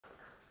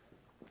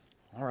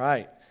All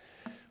right.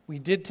 We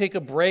did take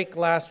a break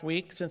last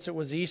week since it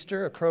was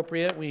Easter,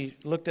 appropriate. We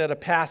looked at a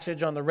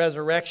passage on the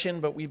resurrection,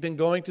 but we've been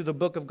going through the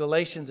book of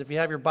Galatians. If you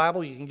have your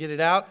Bible, you can get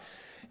it out.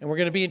 And we're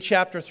going to be in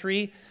chapter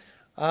 3.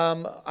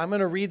 I'm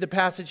going to read the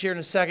passage here in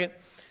a second.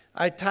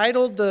 I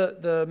titled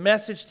the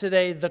message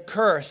today, The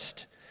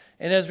Cursed.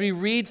 And as we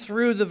read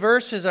through the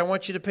verses, I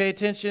want you to pay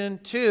attention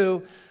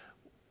to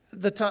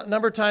the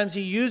number of times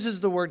he uses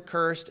the word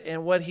cursed,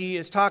 and what he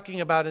is talking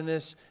about in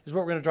this is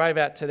what we're going to drive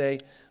at today.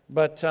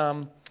 But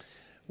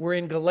we're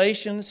in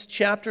Galatians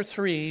chapter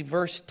 3,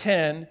 verse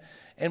 10,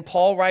 and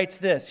Paul writes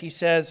this. He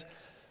says,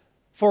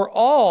 "For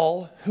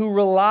all who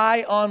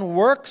rely on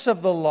works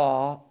of the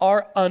law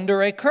are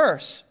under a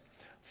curse.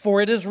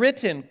 For it is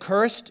written,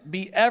 'Cursed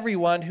be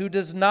everyone who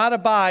does not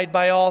abide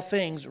by all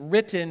things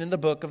written in the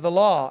book of the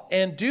law,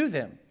 and do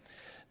them.'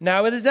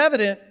 Now it is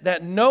evident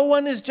that no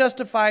one is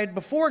justified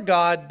before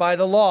God by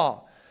the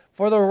law,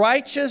 for the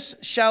righteous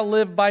shall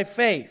live by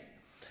faith.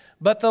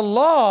 But the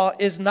law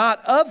is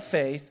not of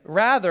faith,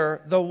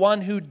 rather the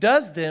one who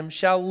does them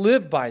shall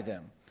live by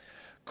them.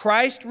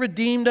 Christ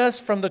redeemed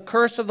us from the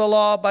curse of the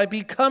law by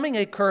becoming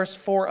a curse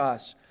for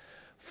us.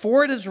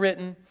 For it is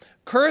written,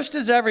 'Cursed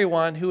is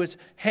everyone who is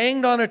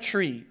hanged on a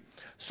tree,'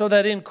 so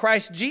that in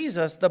Christ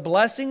Jesus the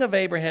blessing of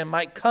Abraham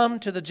might come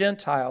to the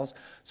Gentiles,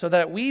 so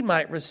that we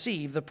might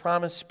receive the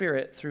promised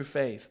Spirit through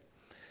faith."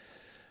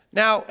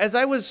 Now, as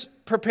I was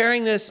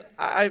preparing this,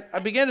 I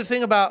began to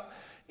think about,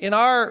 in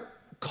our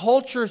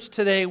cultures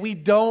today, we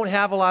don't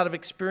have a lot of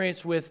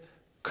experience with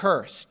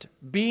cursed,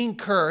 being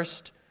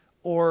cursed,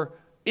 or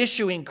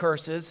issuing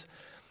curses.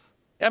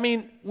 I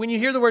mean, when you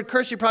hear the word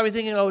curse, you're probably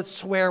thinking, oh, it's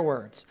swear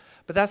words.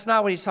 But that's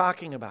not what he's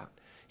talking about.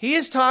 He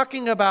is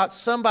talking about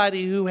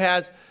somebody who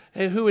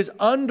is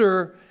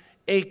under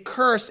a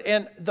curse.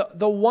 And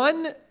the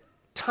one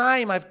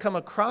time I've come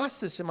across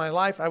this in my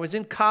life, I was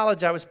in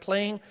college. I was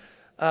playing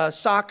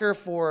soccer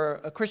for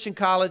a Christian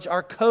college.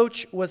 Our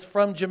coach was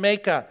from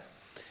Jamaica.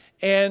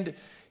 And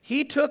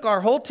he took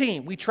our whole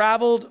team. We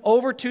traveled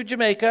over to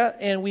Jamaica,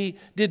 and we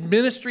did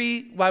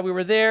ministry while we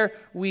were there.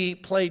 We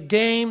played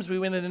games. We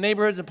went into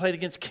neighborhoods and played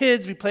against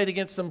kids. We played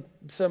against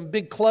some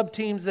big club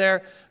teams there.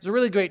 It was a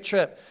really great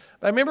trip.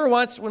 But I remember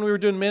once when we were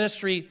doing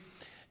ministry,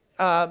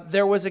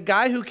 there was a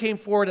guy who came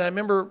forward, and I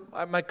remember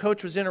my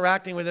coach was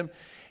interacting with him,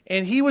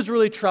 and he was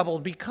really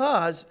troubled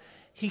because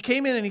he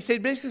came in and he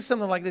said basically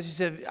something like this. He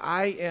said,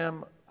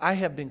 I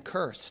have been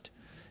cursed.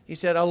 He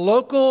said, a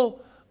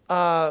local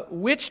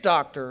witch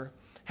doctor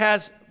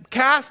has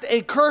cast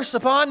a curse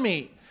upon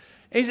me.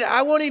 And he said,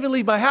 I won't even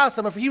leave my house.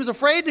 He was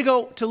afraid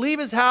to leave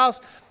his house.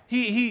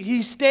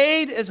 He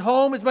stayed at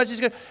home as much as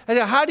he could. I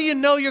said, how do you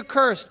know you're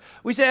cursed?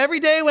 We said, every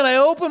day when I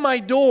open my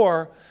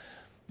door,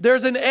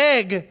 there's an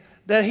egg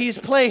that he's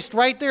placed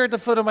right there at the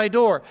foot of my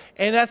door.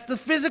 And that's the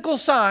physical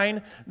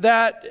sign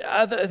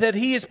that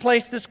he has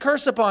placed this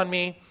curse upon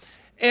me.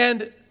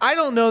 And I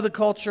don't know the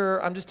culture.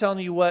 I'm just telling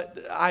you what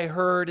I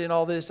heard in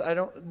all this. I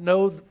don't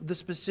know the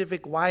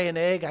specific why an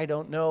egg. I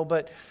don't know.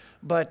 But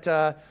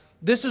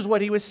this is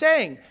what he was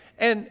saying.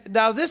 And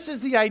now this is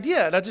the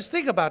idea. Now just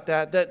think about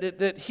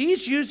that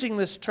he's using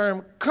this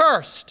term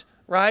cursed,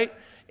 right?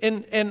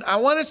 And I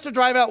want us to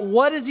drive out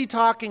what is he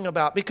talking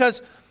about.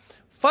 Because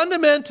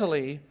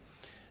fundamentally,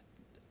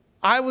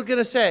 I was going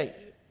to say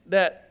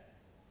that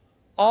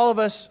all of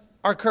us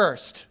are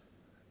cursed.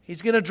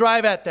 He's going to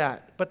drive at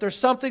that. But there's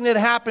something that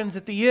happens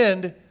at the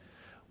end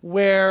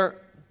where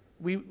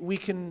we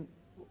can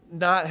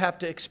not have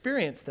to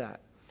experience that.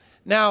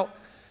 Now,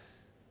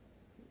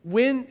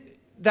 when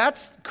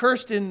that's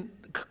cursed in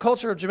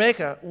culture of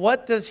Jamaica,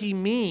 what does he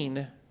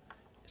mean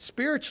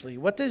spiritually?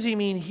 What does he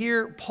mean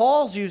here?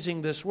 Paul's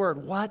using this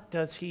word. What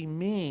does he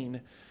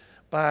mean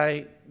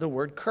by the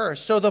word curse?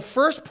 So the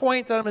first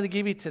point that I'm going to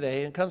give you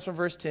today, and it comes from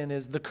verse 10,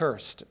 is the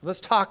cursed. Let's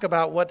talk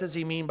about what does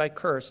he mean by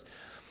cursed.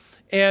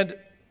 And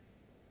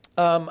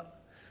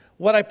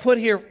what I put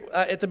here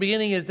at the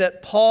beginning is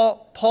that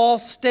Paul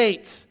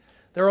states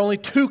there are only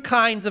two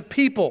kinds of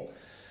people.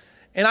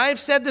 And I have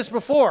said this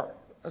before.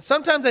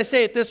 Sometimes I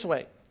say it this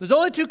way. There's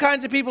only two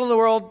kinds of people in the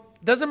world.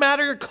 Doesn't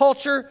matter your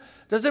culture.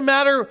 Doesn't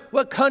matter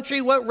what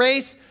country, what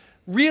race.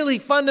 Really,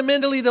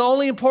 fundamentally, the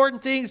only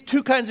important thing is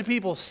two kinds of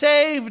people.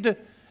 Saved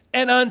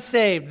and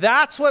unsaved.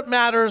 That's what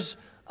matters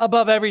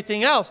above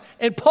everything else.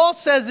 And Paul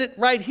says it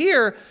right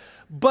here,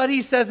 but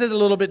he says it a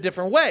little bit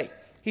different way.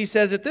 He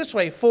says it this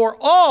way, for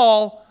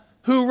all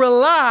who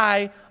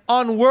rely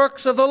on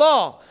works of the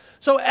law.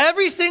 So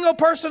every single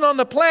person on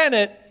the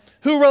planet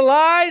who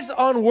relies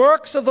on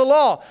works of the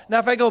law. Now,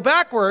 if I go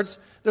backwards,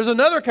 there's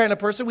another kind of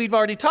person. We've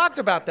already talked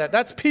about that.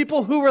 That's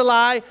people who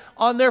rely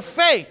on their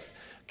faith.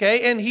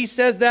 Okay, and he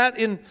says that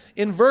in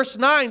verse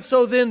 9.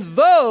 So then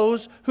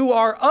those who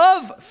are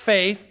of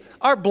faith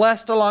are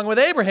blessed along with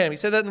Abraham. He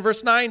said that in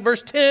verse 9.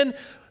 Verse 10,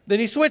 then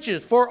he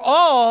switches. For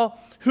all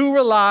who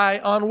rely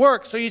on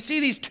works. So you see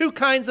these two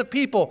kinds of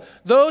people.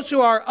 Those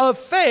who are of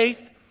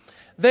faith,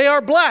 they are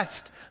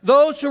blessed.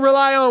 Those who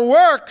rely on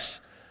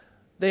works,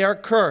 they are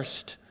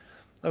cursed.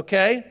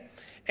 Okay?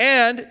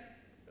 And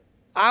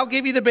I'll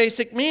give you the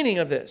basic meaning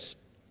of this.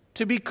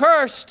 To be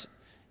cursed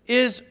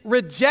is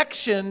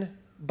rejection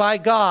by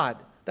God.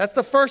 That's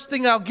the first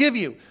thing I'll give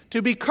you.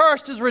 To be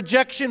cursed is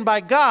rejection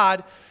by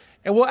God.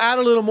 And we'll add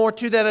a little more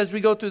to that as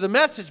we go through the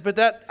message. But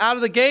that out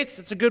of the gates,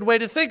 it's a good way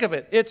to think of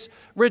it. It's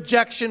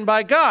rejection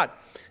by God.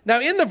 Now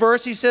in the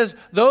verse, he says,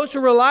 those who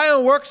rely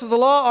on works of the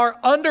law are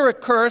under a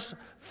curse,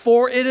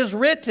 for it is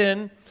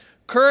written,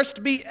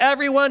 cursed be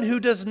everyone who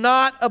does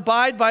not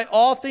abide by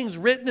all things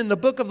written in the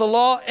book of the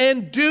law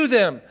and do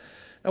them.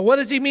 Now what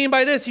does he mean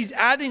by this? He's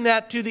adding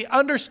that to the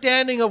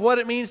understanding of what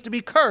it means to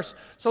be cursed.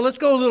 So let's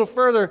go a little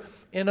further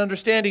in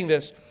understanding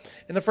this.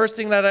 And the first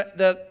thing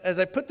that as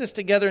I put this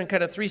together in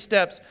kind of 3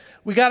 steps,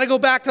 we got to go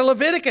back to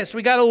Leviticus.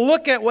 We got to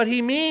look at what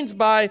he means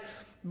by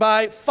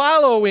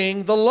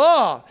following the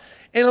law.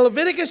 In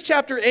Leviticus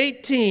chapter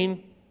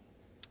 18,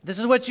 this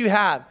is what you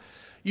have.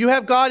 You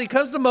have God, he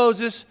comes to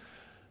Moses.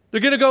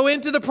 They're going to go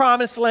into the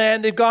promised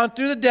land. They've gone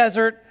through the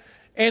desert,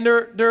 and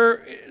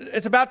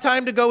it's about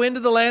time to go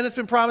into the land that's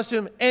been promised to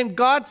them. And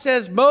God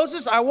says,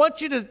 Moses, I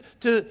want you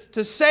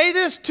to say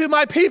this to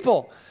my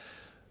people.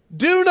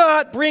 Do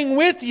not bring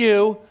with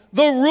you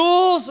the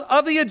rules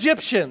of the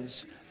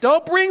Egyptians.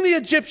 Don't bring the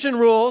Egyptian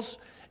rules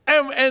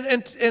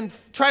and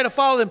try to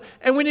follow them.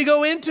 And when you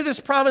go into this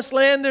promised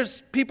land,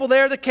 there's people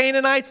there, the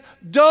Canaanites.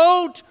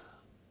 Don't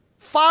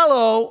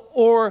follow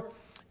or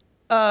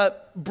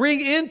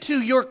bring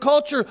into your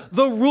culture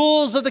the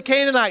rules of the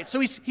Canaanites. So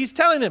he's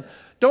telling them,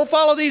 don't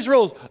follow these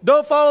rules.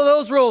 Don't follow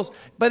those rules.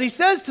 But he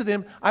says to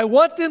them, I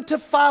want them to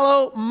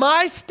follow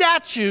my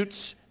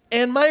statutes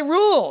and my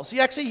rules.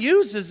 He actually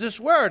uses this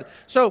word.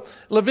 So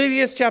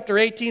Leviticus chapter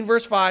 18,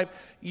 verse 5,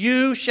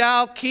 you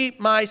shall keep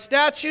my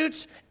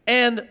statutes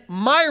and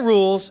my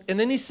rules. And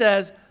then he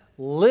says,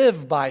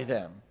 live by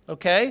them.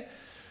 Okay?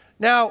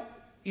 Now,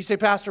 you say,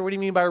 Pastor, what do you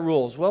mean by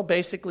rules? Well,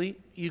 basically,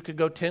 you could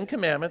go 10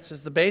 commandments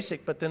is the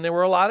basic, but then there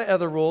were a lot of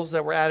other rules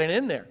that were added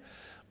in there.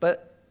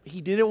 But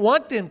he didn't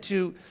want them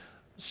to.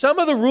 Some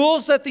of the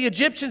rules that the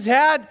Egyptians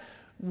had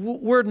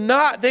were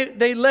not,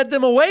 they led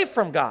them away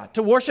from God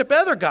to worship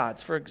other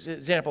gods, for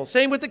example.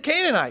 Same with the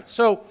Canaanites.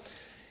 So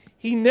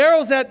he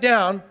narrows that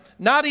down,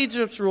 not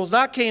Egypt's rules,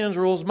 not Canaan's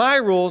rules, my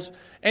rules.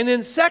 And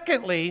then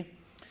secondly,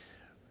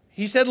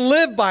 he said,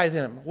 live by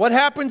them. What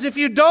happens if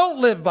you don't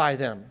live by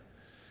them?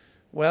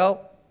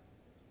 Well,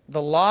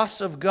 the loss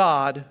of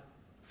God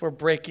for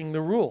breaking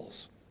the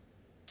rules.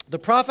 The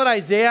prophet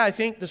Isaiah, I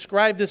think,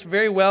 described this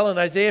very well in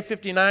Isaiah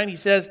 59. He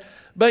says,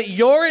 but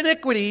your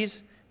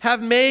iniquities have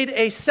made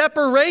a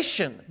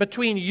separation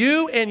between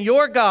you and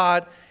your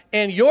God,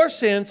 and your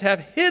sins have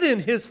hidden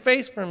his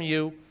face from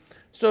you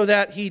so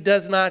that he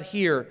does not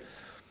hear.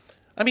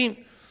 I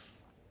mean,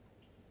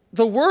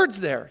 the words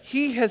there,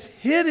 he has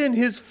hidden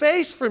his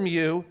face from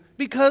you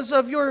because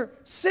of your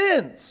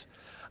sins.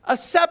 A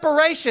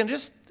separation.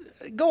 Just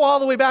go all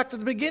the way back to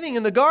the beginning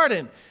in the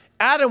garden.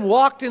 Adam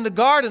walked in the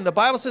garden. The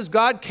Bible says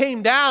God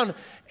came down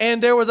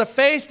and there was a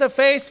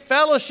face-to-face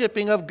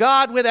fellowshipping of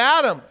God with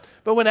Adam.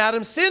 But when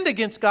Adam sinned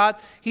against God,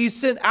 he's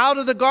sent out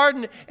of the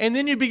garden, and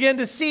then you begin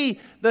to see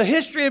the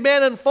history of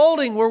man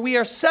unfolding where we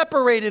are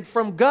separated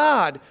from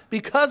God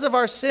because of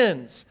our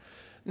sins.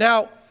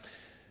 Now,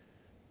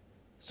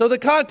 so the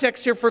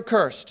context here for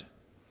cursed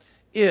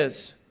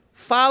is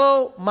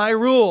follow my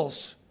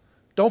rules.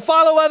 Don't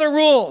follow other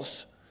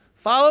rules.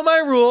 Follow my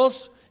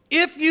rules.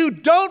 If you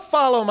don't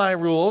follow my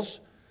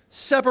rules,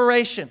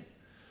 separation.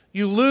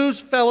 You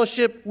lose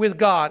fellowship with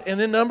God. And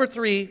then number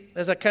 3,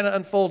 as I kind of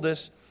unfold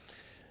this,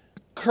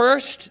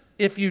 cursed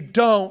if you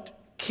don't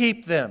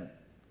keep them.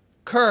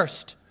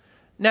 Cursed.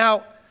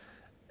 Now,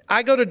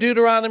 I go to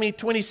Deuteronomy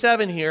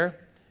 27 here,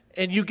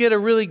 and you get a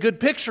really good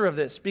picture of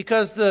this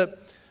because the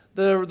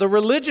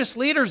religious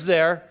leaders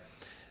there,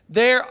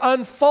 they're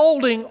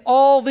unfolding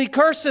all the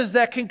curses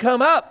that can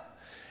come up.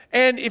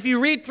 And if you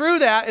read through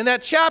that, in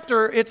that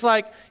chapter, it's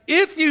like,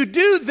 if you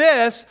do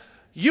this,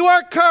 you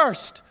are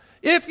cursed.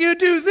 If you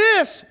do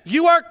this,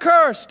 you are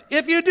cursed.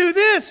 If you do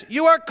this,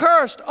 you are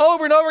cursed.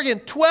 Over and over again.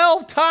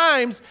 12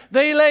 times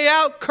they lay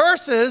out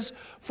curses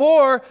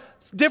for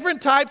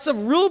different types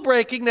of rule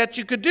breaking that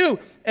you could do.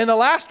 And the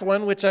last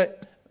one, which is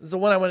the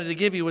one I wanted to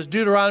give you, was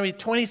Deuteronomy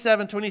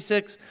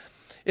 27:26.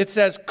 It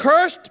says,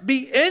 cursed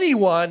be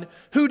anyone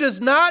who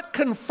does not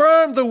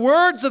confirm the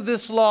words of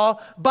this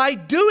law by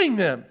doing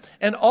them.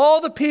 And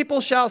all the people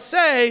shall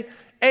say,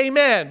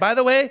 amen. By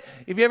the way,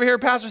 if you ever hear a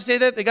pastor say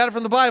that, they got it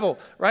from the Bible,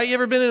 right? You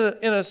ever been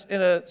in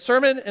a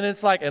sermon and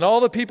it's like, and all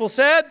the people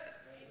said? Amen.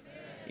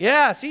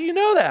 Yeah, see, you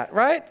know that,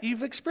 right?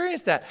 You've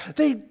experienced that.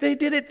 They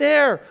did it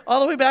there, all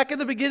the way back in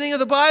the beginning of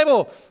the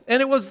Bible.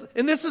 And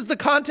this is the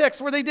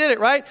context where they did it,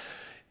 right?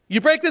 You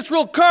break this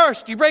rule,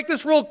 cursed. You break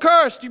this rule,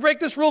 cursed. You break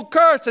this rule,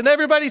 cursed. And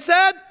everybody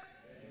said? Amen.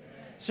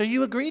 So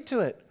you agreed to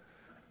it.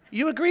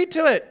 You agreed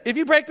to it. If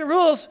you break the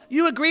rules,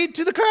 you agreed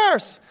to the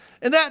curse.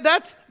 And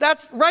that's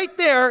right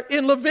there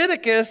in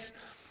Leviticus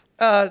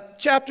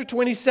chapter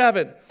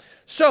 27.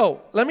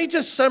 So let me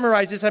just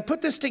summarize this. I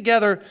put this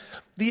together.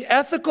 The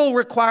ethical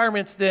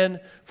requirements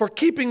then for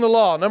keeping the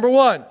law. Number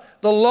 1,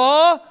 the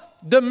law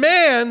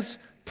demands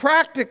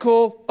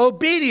practical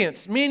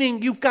obedience,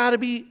 meaning you've got to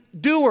be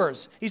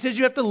doers. He says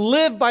you have to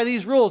live by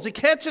these rules. It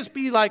can't just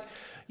be like,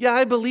 yeah,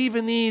 I believe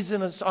in these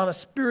on a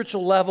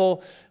spiritual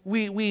level.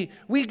 We're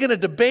going to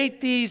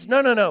debate these.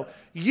 No.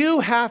 You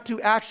have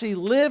to actually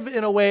live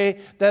in a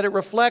way that it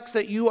reflects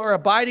that you are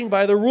abiding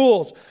by the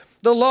rules.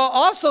 The law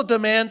also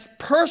demands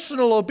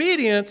personal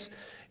obedience.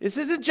 This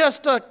isn't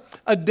just a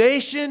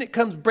nation.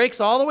 It breaks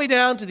all the way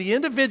down to the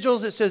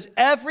individuals. It says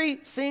every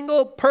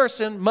single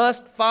person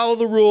must follow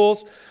the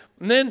rules.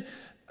 And then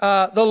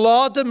the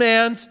law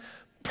demands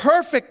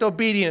perfect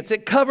obedience.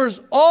 It covers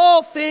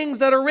all things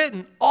that are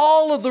written,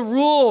 all of the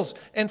rules.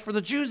 And for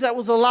the Jews, that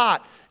was a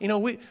lot. You know,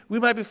 we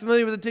might be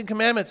familiar with the Ten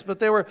Commandments, but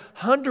there were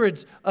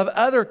hundreds of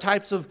other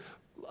types of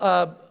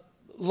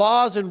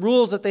laws and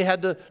rules that they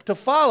had to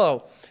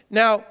follow.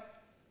 Now,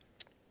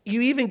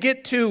 you even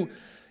get to,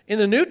 in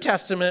the New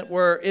Testament,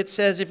 where it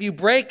says if you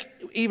break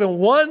even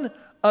one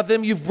of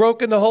them, you've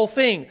broken the whole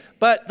thing.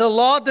 But the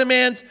law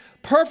demands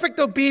perfect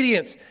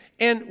obedience.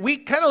 And we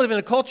kind of live in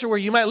a culture where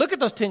you might look at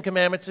those 10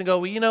 commandments and go,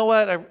 well, you know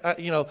what?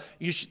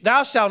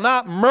 Thou shalt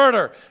not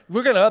murder.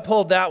 We're going to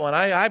uphold that one.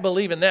 I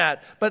believe in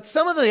that. But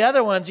some of the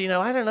other ones,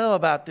 I don't know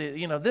about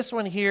this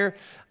one here.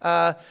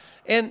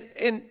 And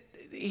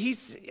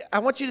I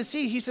want you to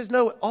see, he says,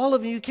 no, all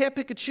of you can't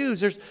pick and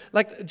choose. There's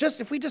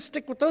if we just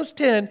stick with those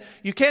 10,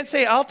 you can't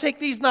say, I'll take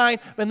these 9,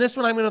 and this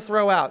one I'm going to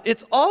throw out.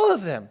 It's all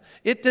of them.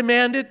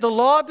 The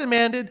law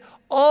demanded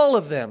all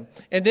of them.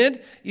 And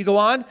then you go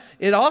on,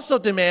 it also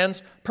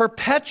demands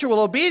perpetual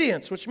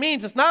obedience, which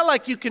means it's not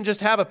like you can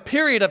just have a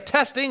period of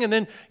testing and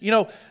then,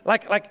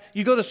 like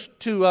you go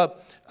to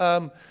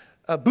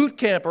a boot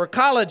camp or a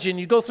college and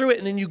you go through it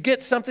and then you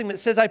get something that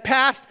says I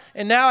passed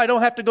and now I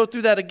don't have to go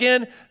through that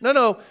again.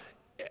 No.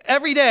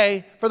 Every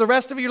day for the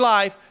rest of your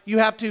life, you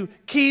have to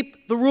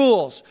keep the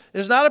rules.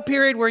 There's not a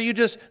period where you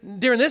just,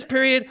 during this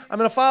period, I'm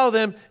going to follow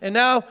them and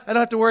now I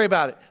don't have to worry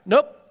about it.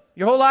 Nope.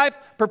 Your whole life,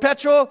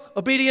 perpetual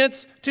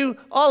obedience to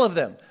all of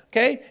them,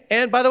 okay?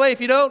 And by the way, if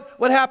you don't,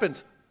 what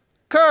happens?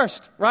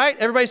 Cursed, right?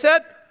 Everybody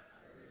said?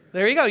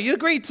 There you go. You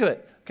agreed to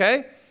it,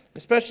 okay?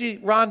 Especially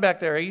Ron back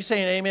there. Are you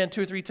saying amen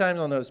 2 or 3 times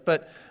on those?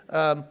 But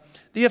the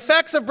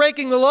effects of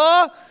breaking the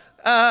law,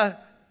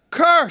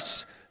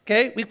 curse,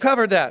 okay? We've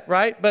covered that,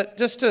 right?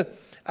 But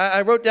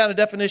I wrote down a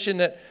definition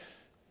that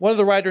one of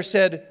the writers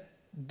said,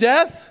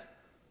 death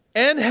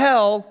and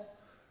hell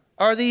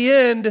are the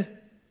end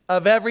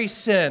of every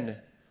sin,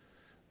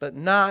 but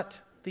not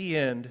the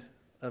end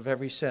of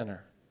every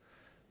sinner.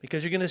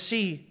 Because you're going to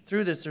see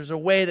through this, there's a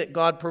way that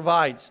God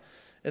provides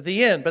at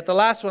the end. But the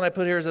last one I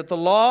put here is that the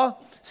law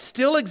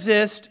still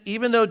exists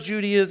even though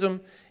Judaism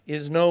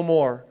is no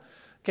more.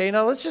 Okay,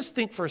 now let's just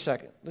think for a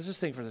second.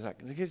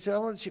 Because I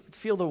want you to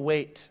feel the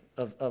weight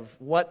of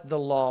what the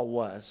law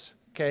was.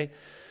 Okay,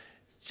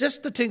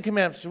 just the 10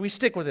 Commandments. We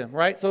stick with them,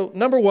 right? So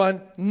number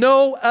 1,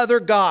 no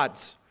other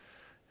gods.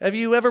 Have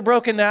you ever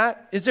broken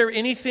that? Is there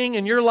anything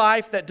in your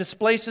life that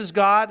displaces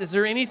God? Is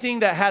there anything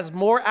that has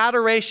more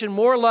adoration,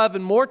 more love,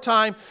 and more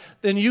time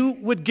than you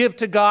would give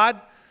to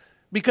God?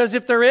 Because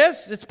if there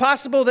is, it's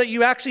possible that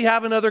you actually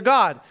have another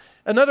God.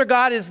 Another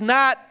God is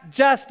not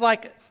just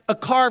like a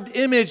carved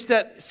image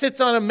that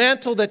sits on a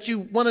mantle that you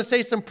want to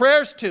say some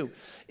prayers to.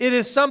 It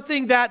is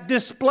something that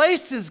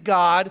displaces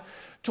God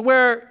to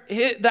where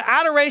the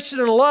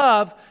adoration and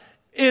love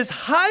is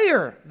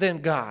higher than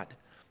God.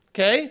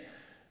 Okay?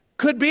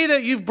 Could be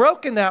that you've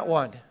broken that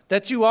one,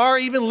 that you are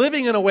even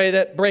living in a way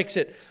that breaks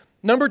it.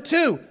 Number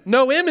 2,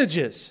 no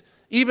images.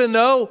 Even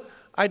though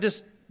I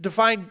just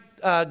defined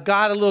God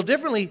a little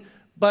differently,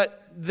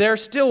 but there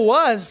still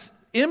was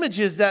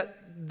images that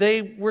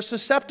they were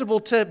susceptible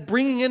to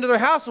bringing into their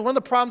house. And one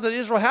of the problems that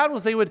Israel had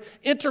was they would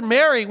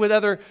intermarry with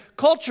other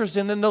cultures,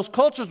 and then those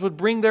cultures would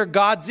bring their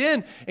gods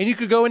in. And you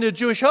could go into a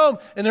Jewish home,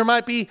 and there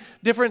might be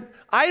different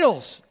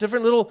idols,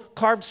 different little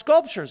carved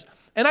sculptures.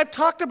 And I've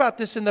talked about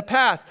this in the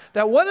past,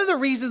 that one of the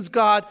reasons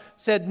God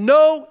said,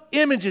 no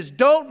images,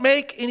 don't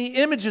make any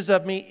images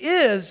of me,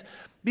 is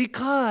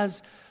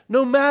because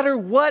no matter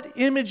what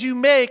image you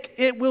make,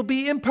 it will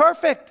be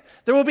imperfect.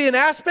 There will be an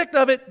aspect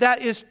of it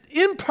that is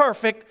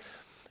imperfect.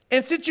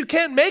 And since you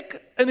can't make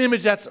an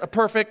image that's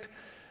perfect,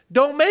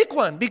 don't make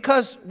one,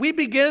 because we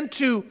begin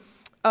to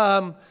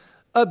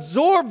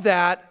absorb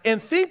that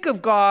and think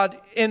of God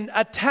and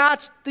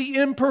attach the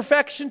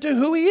imperfection to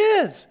who He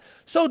is.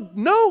 So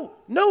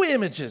no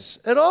images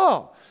at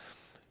all.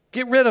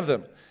 Get rid of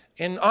them.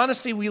 And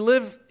honestly, we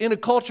live in a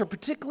culture,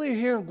 particularly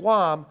here in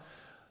Guam,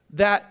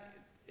 that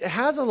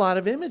has a lot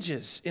of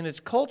images in its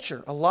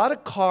culture. A lot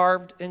of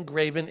carved and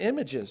graven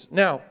images.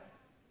 Now,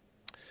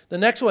 the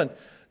next one,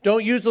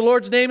 don't use the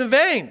Lord's name in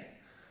vain.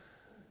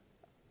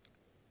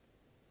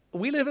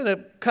 We live in a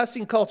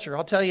cussing culture,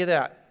 I'll tell you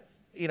that.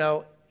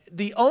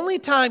 The only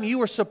time you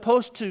were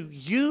supposed to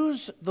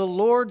use the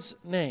Lord's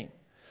name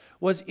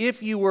was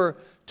if you were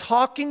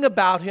talking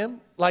about Him,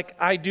 like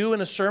I do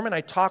in a sermon,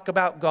 I talk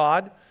about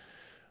God,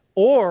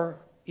 or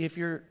if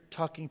you're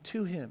talking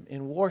to Him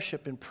in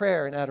worship and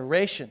prayer and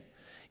adoration.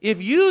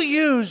 If you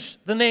use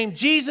the name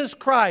Jesus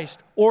Christ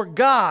or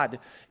God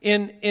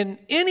in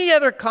any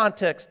other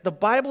context, the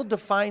Bible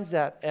defines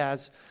that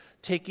as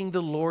taking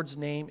the Lord's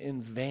name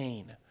in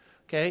vain.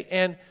 Okay?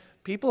 And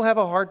people have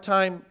a hard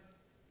time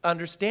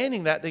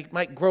understanding that. They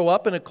might grow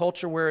up in a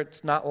culture where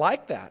it's not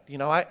like that. You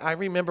know, I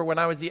remember when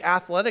I was the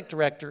athletic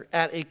director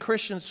at a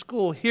Christian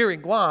school here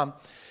in Guam,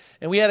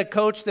 and we had a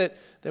coach that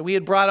we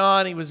had brought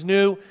on. He was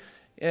new,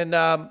 and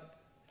I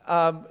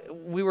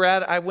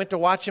went to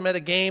watch him at a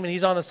game, and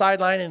he's on the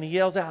sideline, and he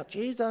yells out,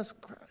 "Jesus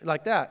Christ,"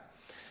 like that.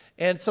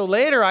 And so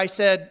later I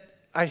said,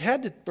 I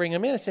had to bring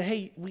him in. I said,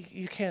 "Hey,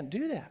 you can't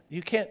do that.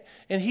 You can't."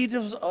 And he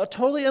was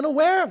totally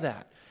unaware of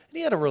that. And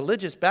he had a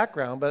religious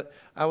background, but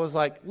I was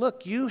like,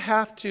 "Look, you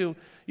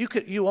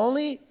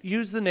only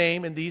use the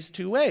name in these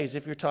two ways.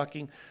 If you're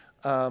talking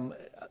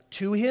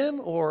to him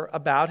or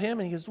about him."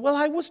 And he goes, "Well,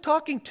 I was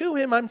talking to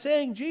him. I'm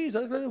saying,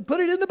 Jesus, put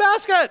it in the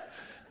basket."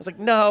 I was like,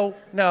 no.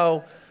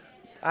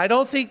 I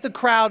don't think the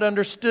crowd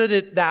understood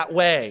it that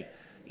way,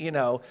 you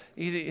know.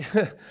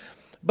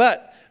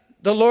 But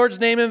the Lord's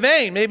name in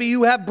vain. Maybe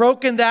you have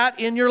broken that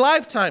in your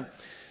lifetime.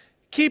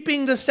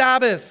 Keeping the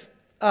Sabbath,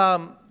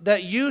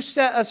 that you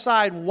set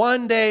aside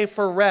one day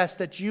for rest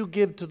that you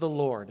give to the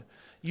Lord.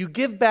 You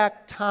give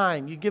back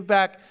time. You give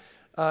back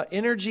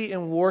energy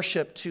and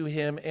worship to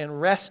Him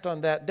and rest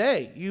on that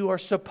day. You are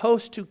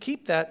supposed to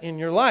keep that in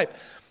your life.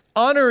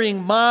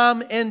 Honoring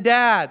mom and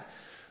dad.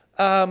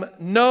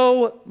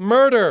 No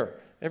murder.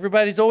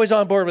 Everybody's always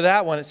on board with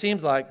that one, it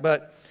seems like.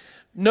 But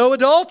no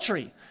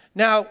adultery.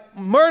 Now,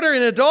 murder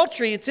and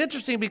adultery, it's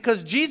interesting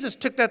because Jesus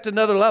took that to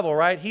another level,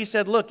 right? He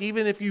said, look,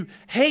 even if you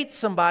hate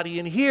somebody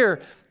in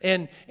here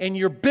and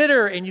you're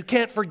bitter and you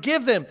can't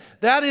forgive them,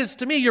 that is,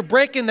 to me, you're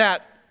breaking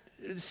that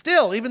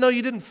still, even though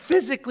you didn't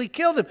physically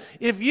kill them.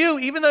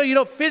 Even though you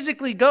don't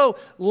physically go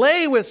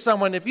lay with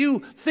someone, if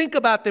you think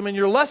about them and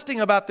you're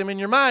lusting about them in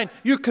your mind,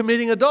 you're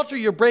committing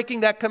adultery, you're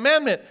breaking that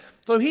commandment.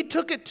 So he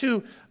took it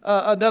to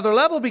another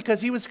level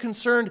because he was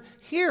concerned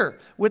here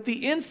with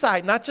the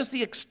inside, not just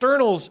the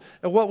externals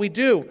of what we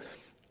do.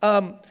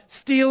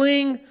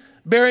 Stealing,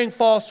 bearing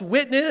false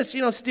witness.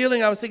 You know,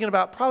 stealing, I was thinking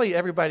about probably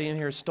everybody in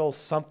here stole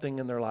something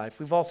in their life.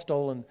 We've all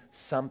stolen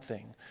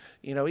something,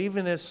 you know,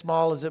 even as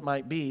small as it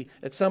might be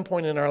at some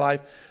point in our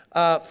life.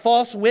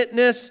 False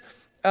witness.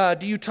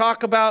 Do you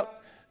talk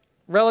about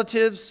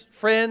relatives,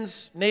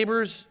 friends,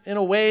 neighbors in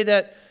a way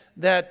that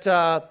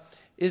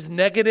is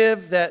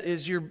negative, that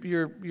is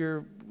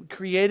you're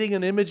creating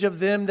an image of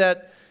them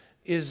that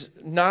is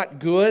not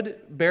good,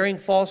 bearing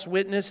false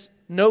witness,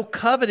 no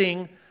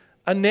coveting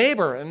a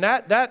neighbor. And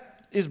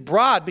that is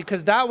broad,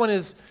 because that one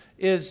is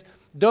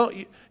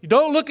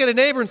don't look at a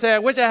neighbor and say, I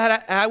wish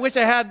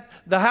I had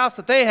the house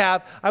that they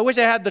have. I wish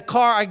I had the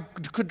car. I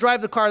could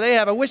drive the car they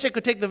have. I wish I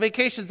could take the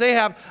vacations they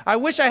have. I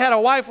wish I had a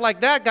wife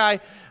like that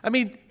guy. I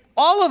mean,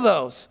 all of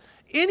those.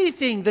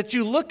 Anything that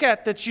you look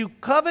at that you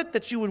covet,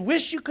 that you would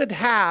wish you could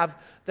have,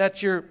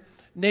 that your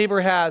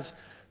neighbor has.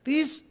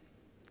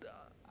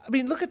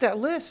 Look at that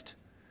list.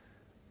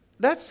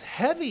 That's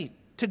heavy,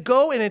 to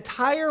go an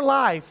entire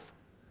life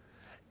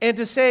and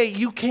to say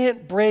you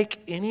can't break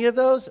any of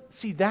those.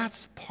 See,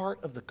 that's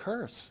part of the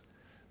curse.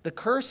 The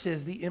curse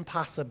is the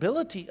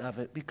impossibility of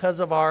it because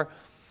of our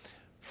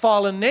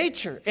fallen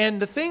nature.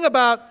 And the thing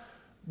about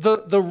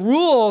the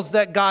rules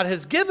that God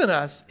has given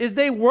us is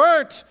they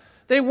weren't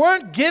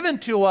given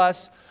to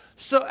us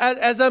so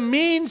as a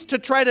means to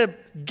try to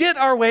get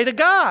our way to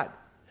God.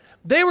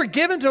 They were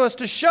given to us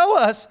to show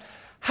us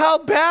how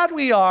bad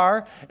we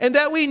are and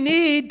that we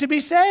need to be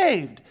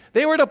saved.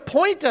 They were to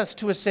point us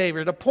to a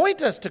Savior, to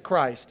point us to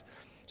Christ.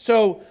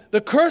 So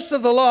the curse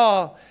of the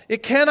law,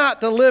 it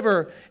cannot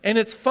deliver, and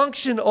its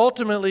function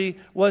ultimately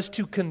was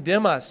to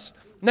condemn us.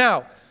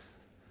 Now,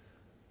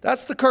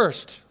 that's the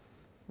cursed.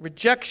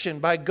 Rejection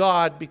by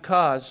God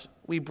because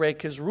we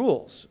break His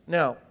rules.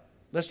 Now,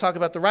 let's talk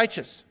about the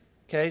righteous.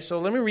 Okay, so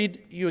let me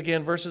read you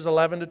again verses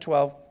 11 to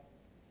 12.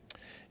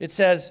 It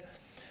says,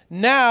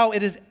 "Now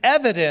it is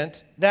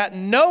evident that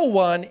no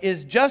one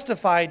is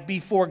justified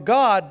before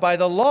God by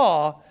the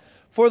law,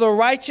 for the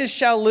righteous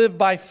shall live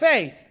by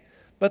faith.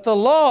 But the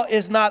law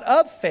is not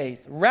of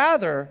faith.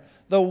 Rather,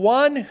 the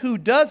one who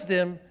does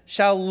them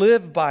shall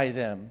live by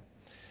them."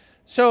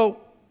 So,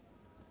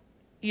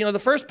 the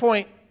first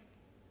point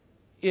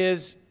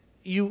is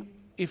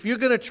if you're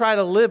going to try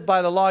to live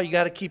by the law, you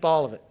got to keep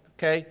all of it,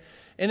 okay?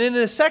 And then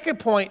the second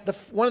point,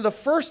 one of the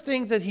first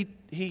things that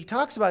he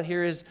talks about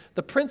here is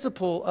the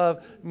principle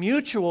of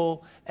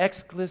mutual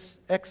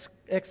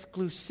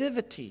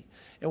exclusivity.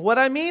 And what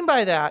I mean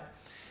by that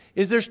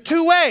is there's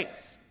two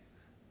ways,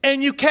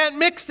 and you can't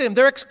mix them.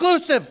 They're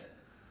exclusive.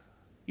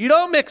 You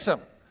don't mix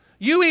them.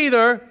 You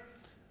either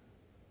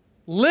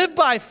live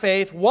by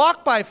faith,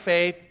 walk by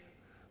faith,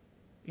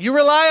 you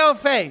rely on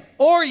faith,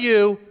 or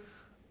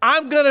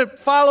I'm going to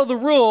follow the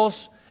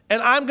rules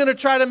and I'm going to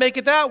try to make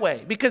it that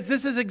way. Because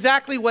this is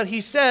exactly what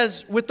he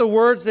says with the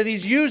words that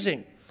he's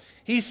using.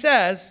 He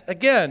says,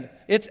 again,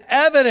 it's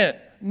evident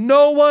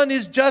no one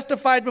is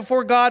justified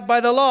before God by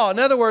the law. In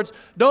other words,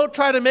 don't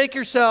try to make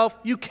yourself,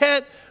 you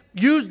can't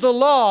use the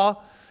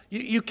law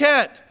You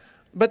can't.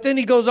 But then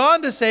he goes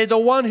on to say, the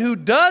one who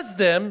does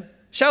them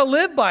shall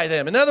live by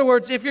them. In other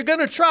words, if you're going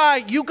to try,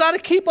 you got to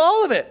keep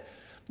all of it.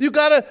 You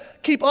got to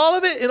keep all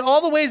of it in all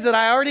the ways that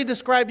I already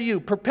described to you.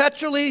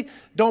 Perpetually,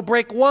 don't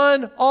break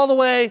one, all the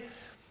way.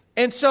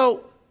 And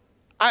so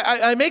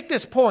I make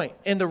this point,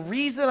 and the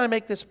reason I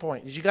make this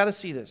point is you got to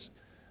see this.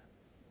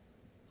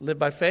 Live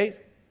by faith,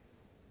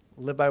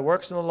 live by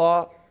works in the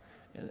law.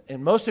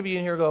 And most of you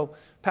in here go,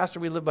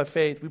 Pastor, we live by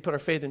faith. We put our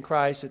faith in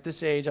Christ. At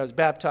this age, I was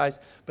baptized.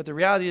 But the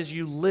reality is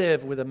you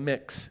live with a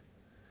mix.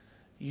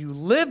 You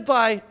live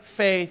by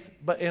faith,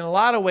 but in a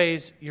lot of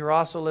ways, you're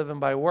also living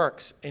by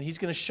works. And he's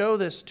going to show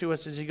this to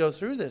us as he goes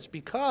through this,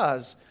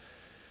 because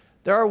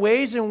there are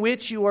ways in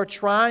which you are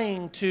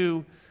trying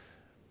to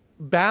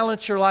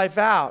balance your life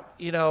out,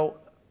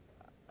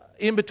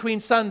 in between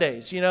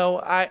Sundays.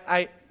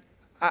 I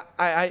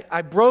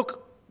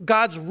broke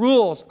God's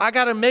rules. I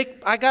got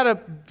to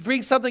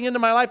bring something into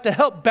my life to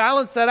help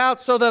balance that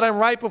out so that I'm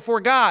right before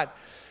God.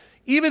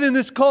 Even in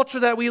this culture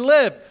that we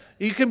live,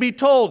 you can be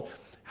told,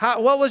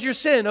 what was your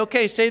sin?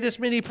 Okay, say this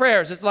many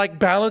prayers. It's like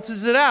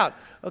balances it out.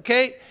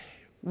 Okay?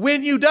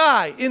 When you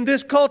die, in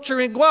this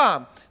culture in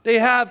Guam, they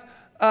have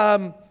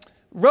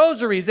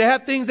rosaries. They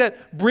have things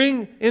that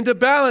bring into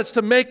balance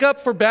to make up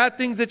for bad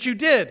things that you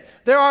did.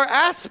 There are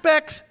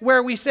aspects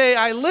where we say,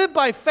 I live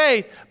by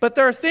faith, but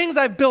there are things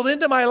I've built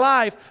into my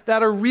life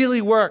that are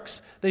really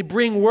works. They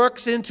bring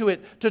works into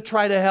it to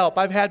try to help.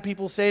 I've had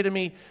people say to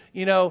me,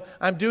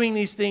 I'm doing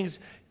these things.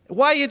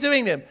 Why are you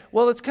doing them?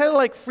 Well, it's kind of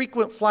like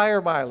frequent flyer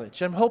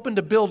mileage. I'm hoping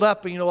to build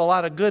up, a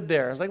lot of good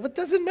there. It's like, what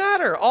does it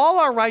matter? All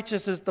our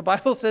righteousness, the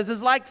Bible says,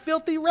 is like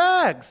filthy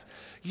rags.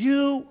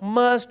 You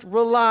must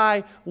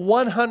rely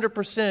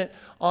 100%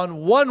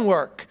 on one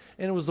work,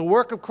 and it was the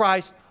work of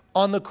Christ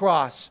on the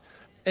cross.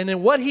 And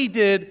then what he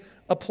did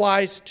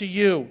applies to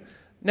you.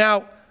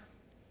 Now,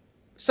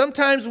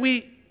 sometimes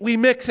we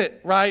mix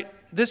it, right?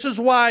 This is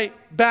why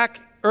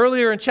back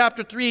earlier in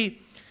chapter 3,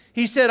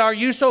 he said, are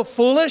you so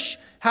foolish?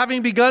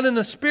 Having begun in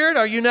the Spirit,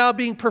 are you now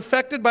being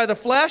perfected by the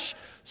flesh?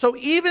 So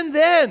even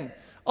then,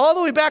 all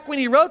the way back when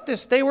he wrote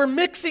this, they were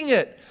mixing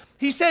it.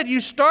 He said,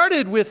 you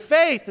started with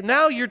faith.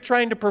 Now you're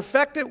trying to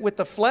perfect it with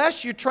the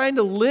flesh. You're trying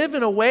to live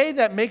in a way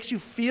that makes you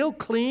feel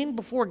clean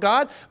before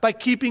God by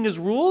keeping his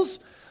rules.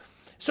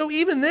 So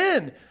even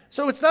then,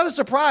 it's not a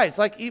surprise.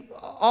 Like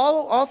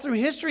all through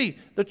history,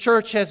 the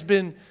church has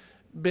been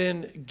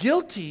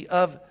guilty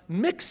of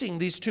mixing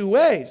these two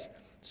ways.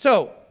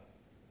 So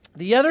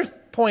the other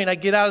point I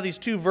get out of these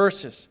two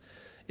verses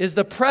is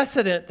the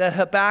precedent that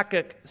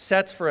Habakkuk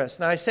sets for us.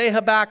 Now I say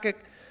Habakkuk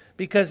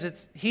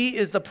because he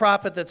is the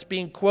prophet that's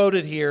being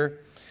quoted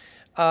here.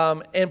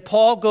 And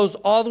Paul goes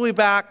all the way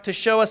back to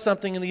show us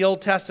something in the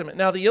Old Testament.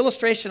 Now, the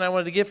illustration I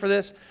wanted to give for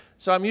this,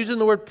 so I'm using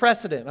the word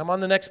precedent. I'm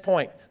on the next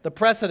point. The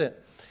precedent,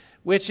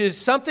 which is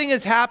something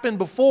has happened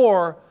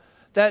before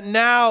that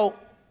now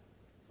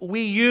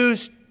we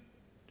use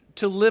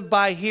to live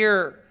by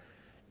here.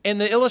 And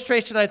the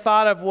illustration I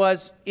thought of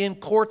was in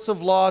courts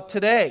of law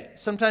today.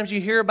 Sometimes you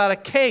hear about a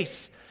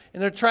case,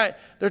 and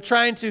they're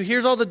trying to,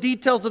 here's all the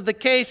details of the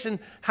case and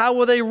how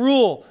will they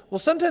rule. Well,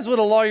 sometimes what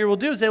a lawyer will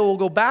do is they will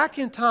go back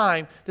in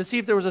time to see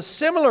if there was a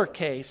similar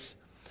case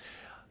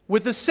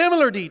with the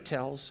similar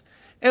details,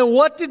 and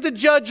what did the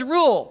judge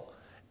rule?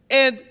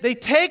 And they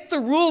take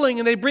the ruling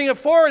and they bring it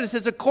forward and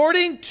says,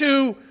 according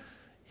to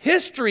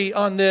history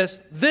on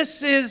this,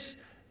 this is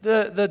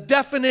the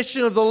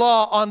definition of the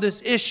law on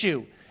this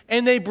issue.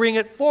 And they bring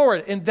it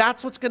forward. And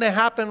that's what's going to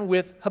happen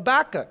with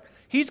Habakkuk.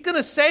 He's going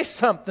to say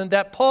something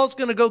that Paul's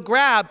going to go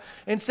grab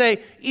and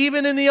say,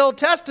 even in the Old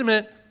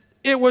Testament,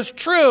 it was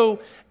true,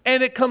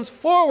 and it comes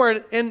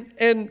forward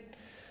and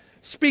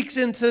speaks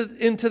into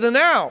the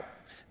now.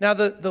 Now,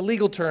 the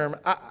legal term,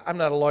 I'm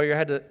not a lawyer.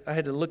 I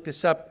had to look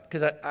this up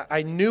because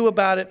I knew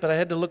about it, but I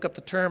had to look up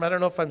the term. I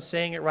don't know if I'm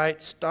saying it right.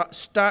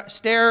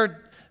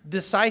 Stare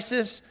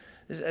decisis.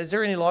 Is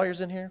there any lawyers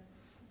in here?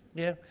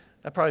 Yeah,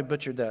 I probably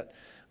butchered that.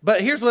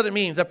 But here's what it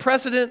means. A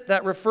precedent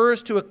that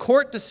refers to a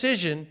court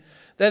decision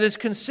that is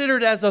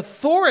considered as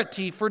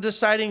authority for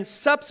deciding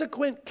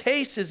subsequent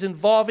cases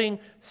involving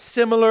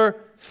similar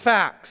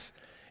facts.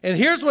 And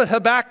here's what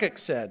Habakkuk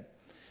said.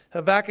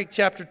 Habakkuk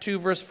chapter 2,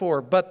 verse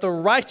 4. But the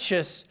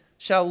righteous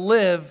shall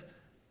live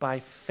by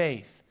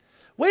faith.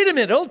 Wait a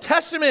minute, Old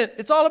Testament,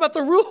 it's all about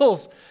the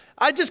rules.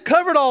 I just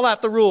covered all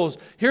that, the rules.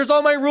 Here's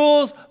all my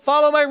rules.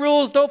 Follow my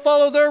rules. Don't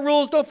follow their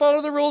rules. Don't follow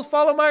the rules.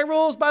 Follow my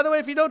rules. By the way,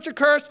 if you don't, you're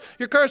cursed.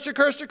 You're cursed, you're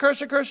cursed, you're cursed,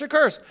 you're cursed, you're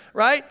cursed.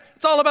 Right?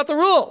 It's all about the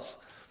rules.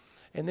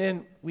 And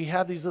then we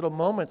have these little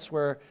moments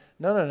where,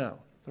 no.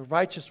 The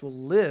righteous will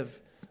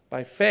live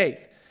by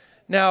faith.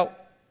 Now,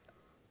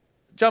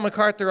 John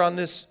MacArthur on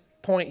this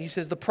point, he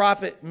says, the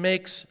prophet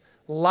makes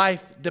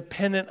life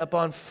dependent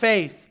upon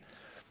faith.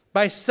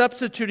 By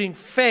substituting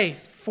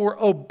faith for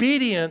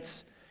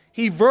obedience,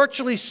 he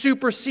virtually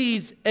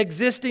supersedes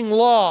existing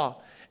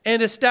law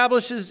and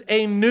establishes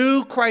a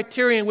new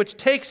criterion which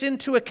takes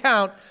into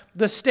account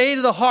the state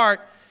of the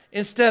heart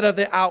instead of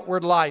the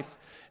outward life.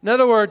 In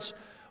other words,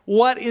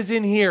 what is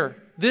in here?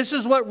 This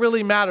is what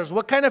really matters.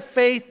 What kind of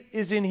faith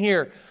is in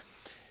here?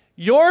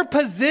 Your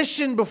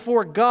position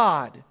before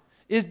God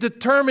is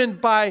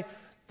determined by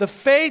the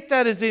faith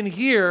that is in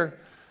here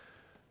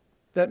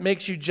that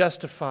makes you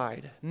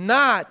justified,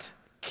 not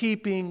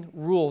keeping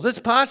rules. It's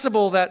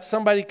possible that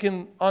somebody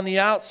can, on the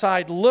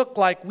outside, look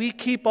like we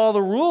keep all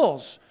the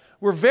rules.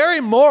 We're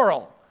very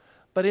moral,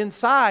 but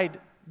inside,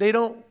 they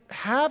don't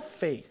have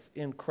faith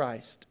in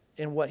Christ,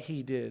 in what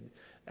He did.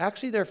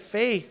 Actually, their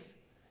faith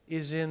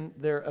is in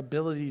their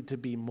ability to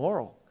be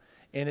moral,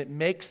 and it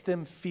makes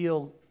them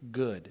feel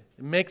good.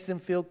 It makes them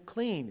feel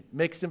clean. It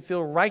makes them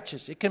feel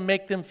righteous. It can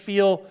make them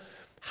feel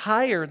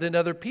higher than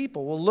other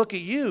people. Well, look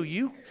at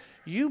you.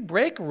 You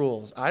break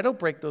rules. I don't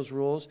break those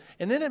rules.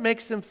 And then it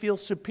makes them feel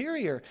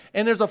superior.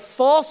 And there's a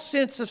false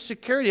sense of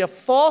security, a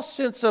false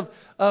sense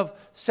of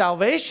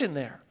salvation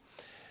there.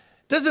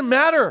 It doesn't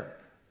matter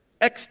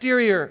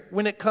exterior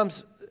when it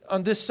comes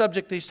on this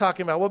subject that he's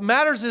talking about. What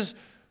matters is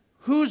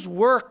whose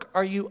work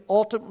are you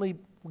ultimately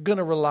going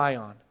to rely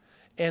on?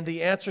 And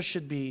the answer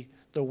should be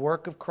the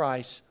work of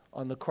Christ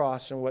on the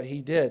cross and what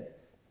He did.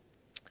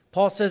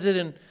 Paul says it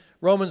in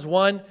Romans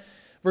 1.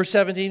 Verse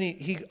 17,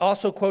 he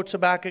also quotes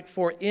Habakkuk,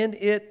 "For in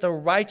it the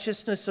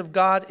righteousness of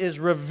God is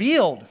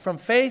revealed from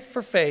faith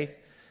for faith,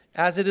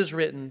 as it is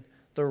written,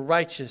 the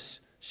righteous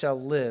shall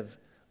live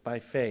by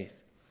faith."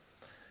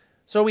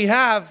 So we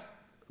have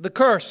the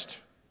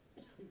cursed.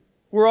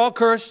 We're all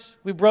cursed.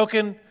 We've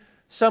broken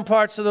some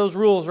parts of those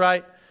rules,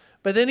 right?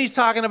 But then he's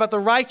talking about the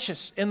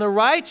righteous. And the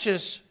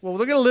righteous, well,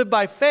 they're going to live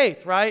by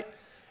faith, right?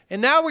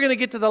 And now we're going to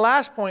get to the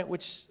last point,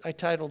 which I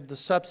titled the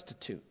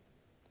substitute.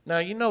 Now,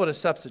 you know what a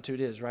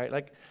substitute is, right?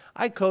 Like,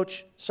 I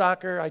coach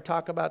soccer. I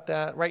talk about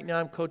that. Right now,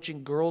 I'm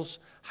coaching girls'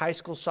 high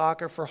school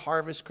soccer for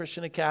Harvest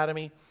Christian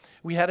Academy.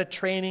 We had a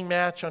training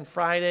match on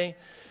Friday,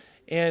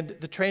 and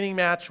the training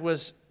match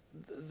was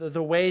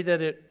the way that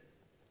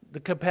the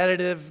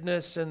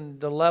competitiveness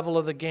and the level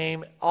of the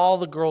game, all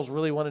the girls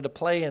really wanted to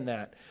play in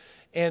that.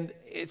 And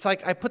it's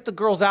like I put the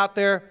girls out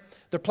there.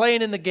 They're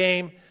playing in the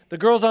game. The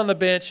girls on the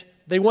bench,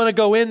 they want to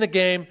go in the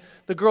game.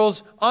 The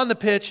girls on the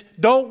pitch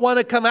don't want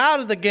to come out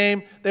of the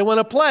game. They want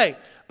to play.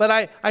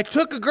 But I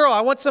took a girl.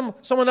 I want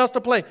someone else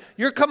to play.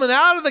 You're coming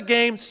out of the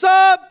game.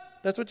 Sub!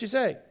 That's what you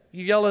say.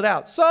 You yell it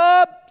out.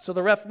 Sub! So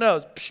the ref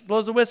knows. Psh,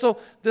 blows the whistle.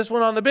 This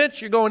one on the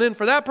bench. You're going in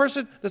for that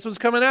person. This one's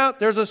coming out.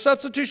 There's a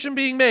substitution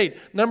being made.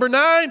 Number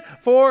 9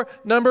 for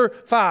number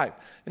 5.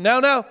 And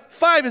now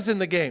 5 is in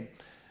the game.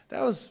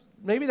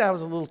 Maybe that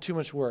was a little too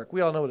much work.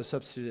 We all know what a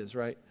substitute is,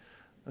 right?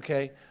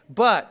 Okay.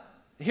 But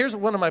here's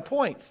one of my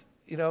points.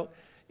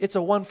 It's a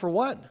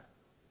 1-for-1.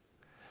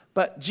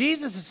 But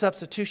Jesus'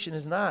 substitution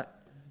is not.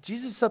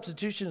 Jesus'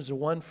 substitution is a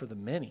one for the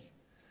many.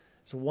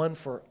 It's a one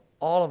for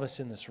all of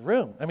us in this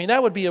room. I mean,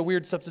 that would be a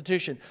weird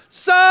substitution.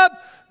 Sub!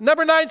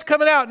 Number 9's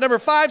coming out. Number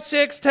 5,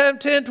 6, 10,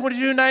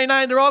 22,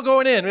 99, they're all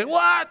going in.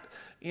 What?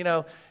 It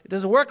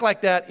doesn't work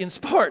like that in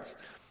sports.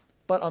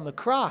 But on the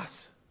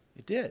cross,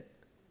 it did.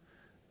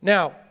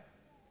 Now,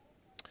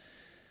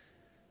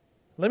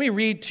 let me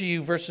read to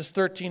you verses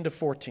 13 to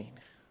 14.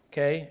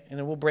 Okay? And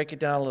then we'll break it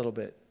down a little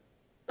bit.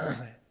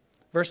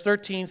 Verse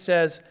 13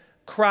 says,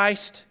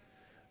 "Christ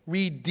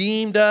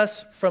redeemed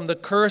us from the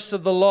curse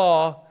of the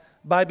law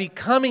by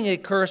becoming a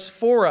curse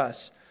for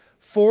us.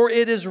 For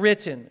it is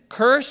written,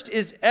 'Cursed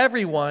is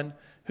everyone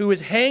who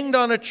is hanged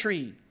on a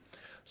tree,'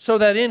 so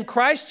that in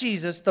Christ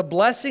Jesus the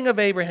blessing of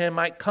Abraham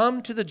might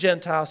come to the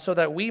Gentiles, so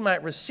that we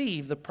might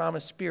receive the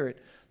promised Spirit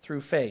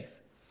through faith."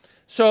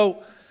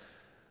 So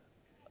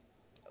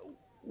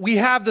we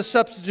have the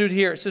substitute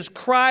here. It says,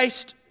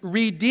 Christ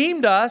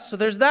redeemed us, so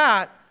there's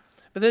that.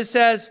 But then it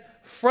says,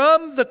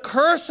 from the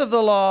curse of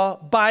the law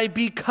by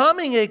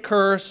becoming a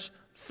curse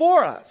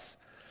for us.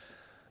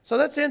 So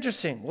that's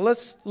interesting. Well,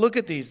 let's look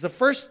at these. The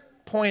first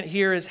point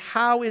here is,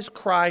 how is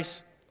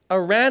Christ a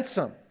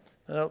ransom?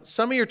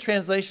 Some of your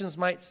translations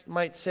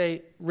might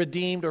say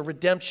redeemed or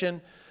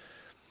redemption.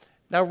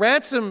 Now,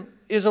 ransom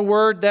is a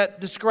word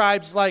that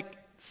describes like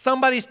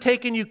somebody's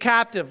taken you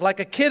captive, like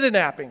a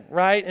kidnapping,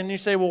 right? And you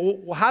say,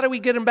 well, how do we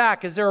get him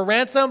back? Is there a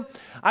ransom?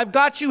 I've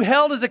got you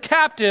held as a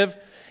captive.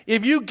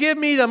 If you give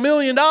me $1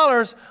 million,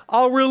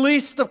 I'll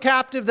release the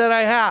captive that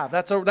I have.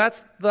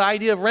 That's the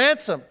idea of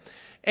ransom.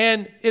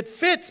 And it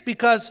fits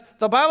because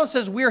the Bible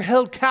says we're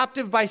held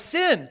captive by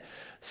sin.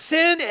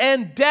 Sin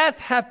and death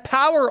have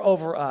power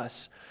over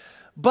us.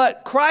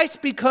 But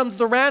Christ becomes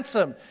the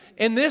ransom.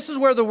 And this is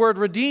where the word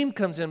redeemed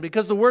comes in,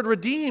 because the word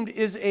redeemed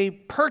is a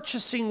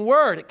purchasing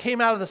word. It came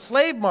out of the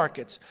slave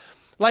markets.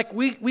 Like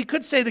we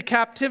could say the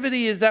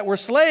captivity is that we're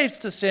slaves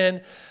to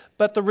sin,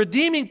 but the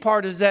redeeming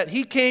part is that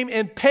he came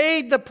and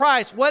paid the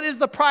price. What is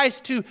the price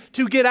to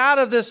get out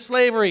of this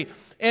slavery?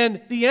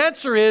 And the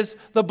answer is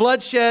the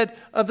bloodshed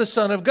of the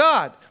Son of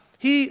God.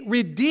 He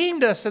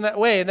redeemed us in that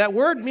way. And that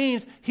word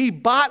means he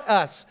bought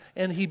us.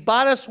 And he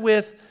bought us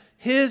with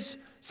his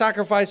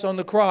sacrifice on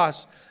the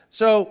cross.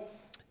 So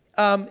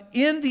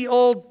in the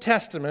Old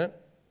Testament,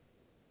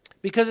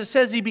 because it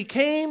says he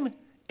became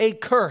a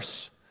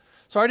curse.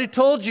 So I already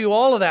told you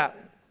all of that.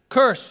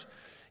 Curse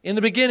in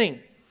the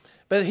beginning.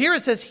 But here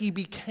it says he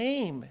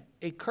became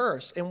a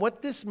curse. And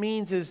what this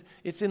means is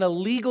it's in a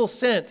legal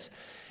sense.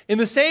 In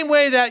the same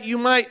way that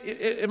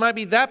it might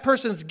be that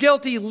person's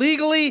guilty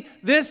legally,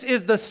 this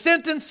is the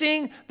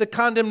sentencing, the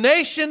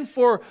condemnation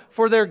for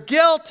their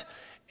guilt,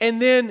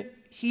 and then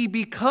he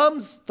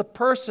becomes the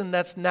person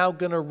that's now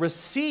going to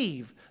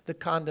receive the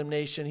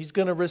condemnation. He's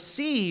going to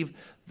receive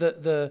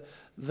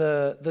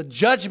the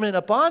judgment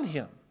upon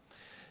him.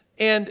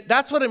 And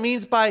that's what it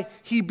means by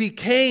he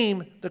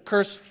became the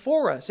curse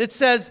for us. It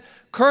says,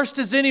 cursed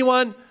is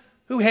anyone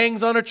who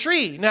hangs on a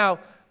tree. Now,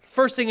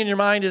 first thing in your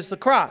mind is the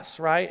cross,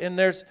 right? And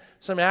there's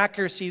some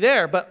accuracy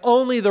there, but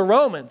only the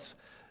Romans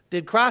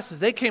did crosses.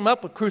 They came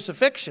up with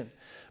crucifixion,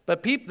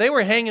 but they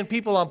were hanging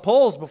people on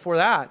poles before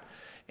that.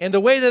 And the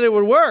way that it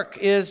would work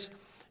is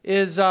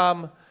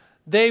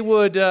they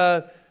would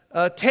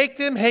take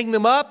them, hang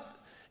them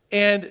up,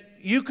 and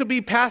you could be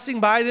passing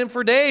by them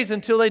for days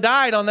until they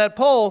died on that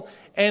pole,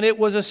 and it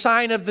was a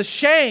sign of the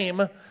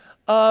shame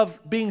of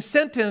being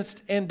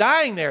sentenced and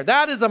dying there.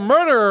 That is a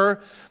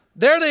murderer.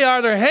 There they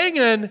are, they're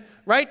hanging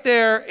right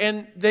there,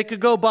 and they could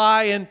go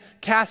by and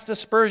cast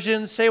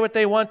aspersions, say what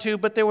they want to,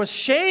 but there was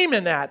shame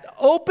in that.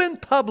 Open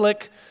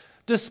public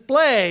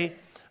display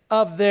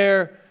of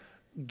their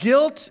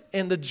guilt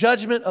and the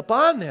judgment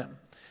upon them.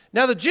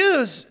 Now the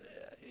Jews,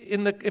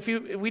 if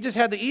we just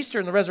had the Easter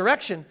and the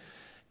resurrection,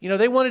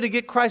 they wanted to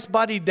get Christ's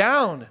body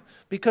down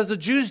because the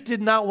Jews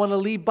did not want to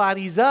leave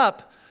bodies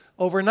up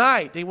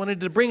overnight. They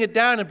wanted to bring it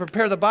down and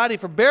prepare the body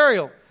for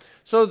burial.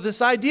 So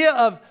this idea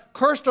of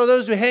cursed are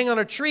those who hang on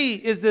a tree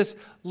is this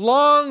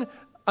long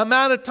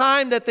amount of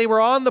time that they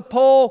were on the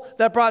pole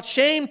that brought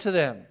shame to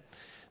them.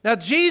 Now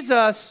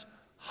Jesus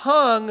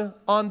hung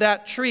on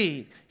that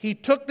tree. He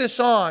took this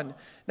on.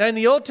 Now in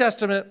the Old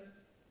Testament,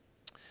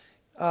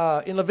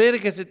 in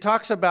Leviticus, it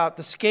talks about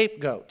the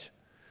scapegoat.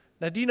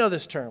 Now, do you know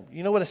this term?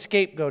 You know what a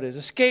scapegoat is?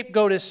 A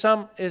scapegoat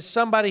is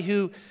somebody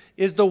who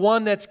is the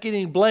one that's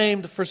getting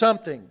blamed for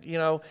something,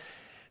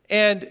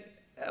 And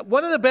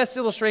one of the best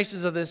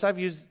illustrations of this,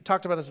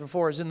 talked about this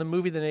before, is in the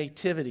movie The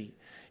Nativity.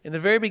 In the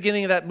very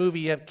beginning of that movie,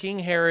 you have King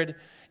Herod,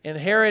 and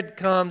Herod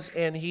comes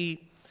and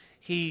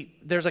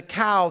there's a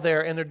cow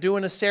there, and they're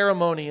doing a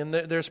ceremony, and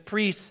there's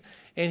priests,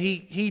 and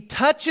he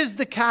touches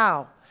the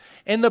cow.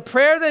 And the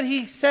prayer that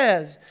he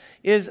says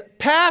is,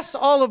 "Pass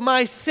all of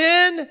my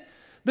sin,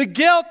 the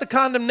guilt, the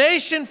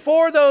condemnation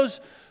for those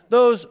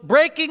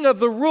breaking of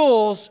the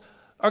rules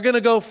are going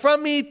to go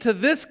from me to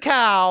this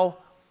cow."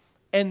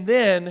 And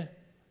then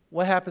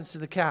what happens to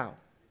the cow?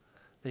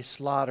 They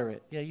slaughter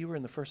it. Yeah, you were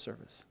in the first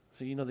service,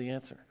 so you know the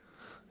answer.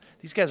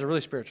 These guys are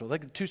really spiritual. They're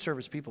like 2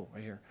 service people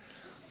right here.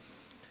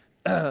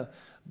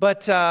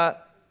 But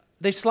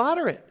they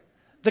slaughter it.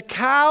 The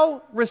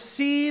cow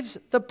receives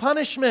the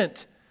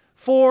punishment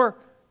for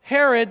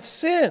Herod's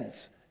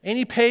sins, and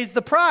he pays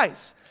the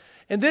price.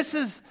 And this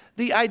is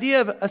the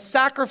idea of a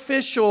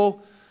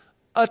sacrificial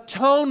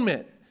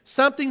atonement.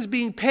 Something's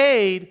being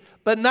paid,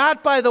 but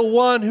not by the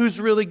one who's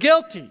really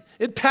guilty.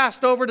 It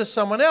passed over to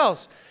someone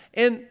else.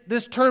 And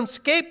this term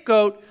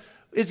scapegoat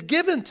is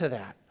given to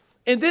that.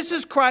 And this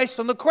is Christ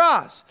on the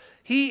cross.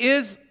 He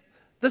is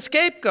the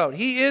scapegoat.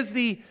 He is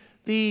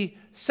the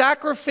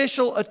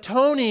sacrificial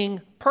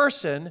atoning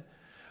person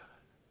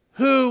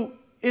who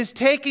is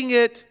taking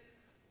it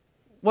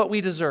what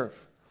we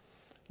deserve.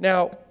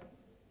 Now,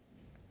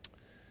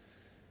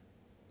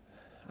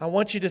 I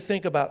want you to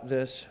think about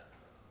this,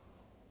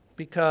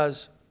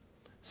 because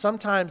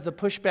sometimes the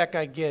pushback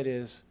I get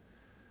is,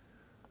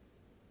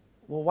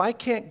 well, why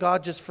can't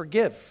God just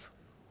forgive?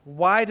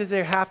 Why does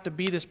there have to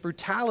be this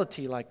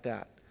brutality like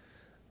that?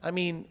 I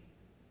mean,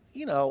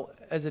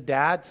 as a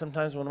dad,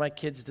 sometimes when my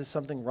kids do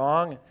something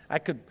wrong, I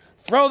could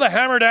throw the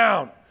hammer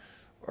down.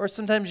 Or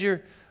sometimes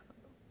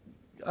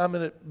I'm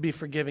going to be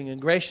forgiving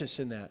and gracious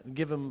in that and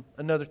give them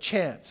another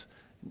chance.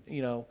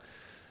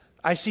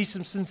 I see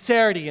some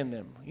sincerity in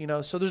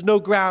them, so there's no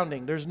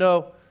grounding, there's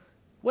no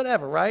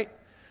whatever, right?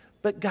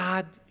 But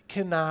God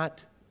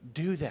cannot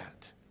do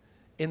that.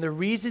 And the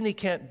reason he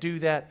can't do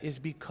that is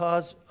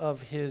because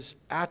of his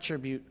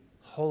attribute,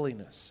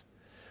 holiness.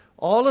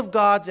 All of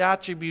God's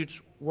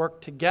attributes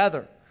work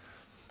together.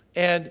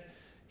 And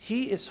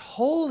he is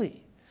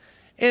holy.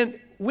 And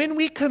when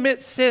we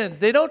commit sins,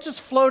 they don't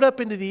just float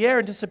up into the air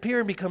and disappear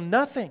and become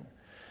nothing.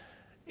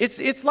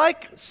 It's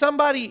like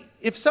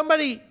if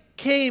somebody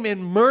came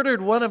and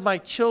murdered one of my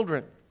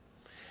children,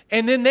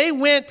 and then they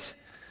went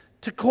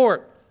to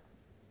court.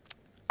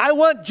 I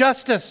want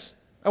justice.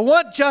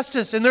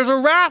 And there's a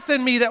wrath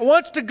in me that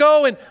wants to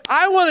go, and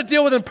I want to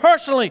deal with him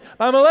personally.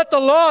 I'm going to let the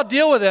law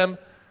deal with him.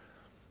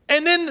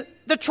 And then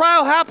the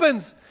trial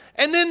happens,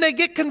 and then they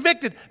get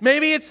convicted.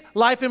 Maybe it's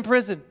life in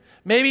prison.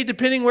 Maybe,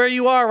 depending where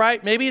you are,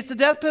 right? Maybe it's the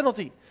death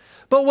penalty.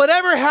 But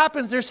whatever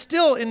happens, there's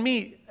still in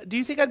me. Do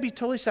you think I'd be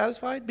totally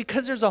satisfied?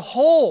 Because there's a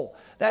hole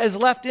that is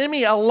left in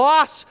me, a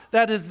loss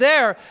that is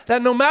there,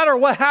 that no matter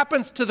what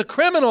happens to the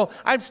criminal,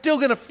 I'm still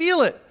going to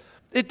feel it.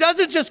 It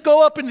doesn't just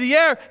go up into the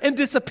air and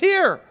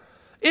disappear.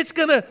 It's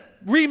going to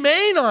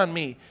remain on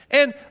me.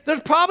 And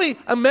there's probably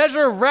a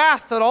measure of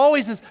wrath that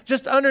always is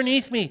just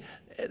underneath me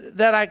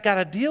that I got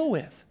to deal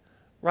with,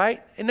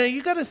 right? And now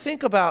you got to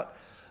think about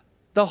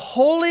the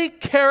holy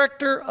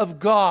character of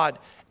God.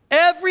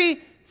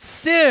 Every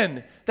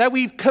sin that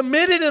we've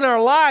committed in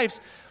our lives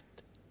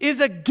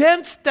is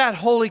against that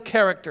holy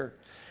character.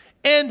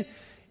 And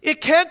it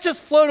can't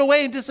just float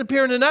away and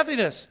disappear into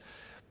nothingness.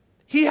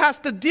 He has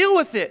to deal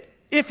with it.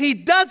 If he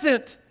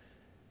doesn't,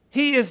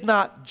 he is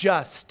not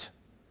just.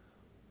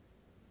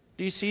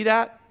 Do you see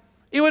that?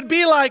 It would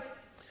be like,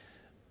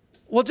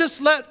 well,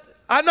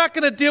 I'm not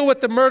going to deal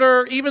with the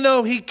murderer even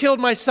though he killed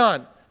my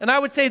son. And I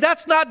would say,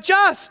 that's not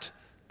just.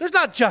 There's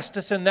not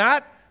justice in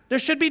that. There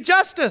should be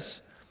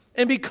justice.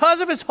 And because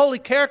of his holy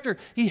character,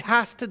 he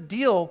has to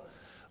deal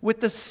with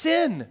the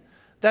sin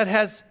that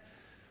has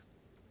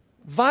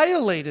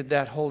violated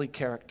that holy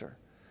character.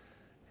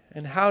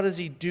 And how does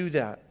he do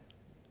that?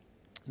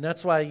 And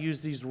that's why I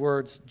use these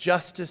words.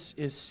 Justice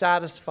is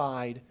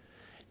satisfied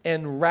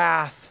and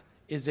wrath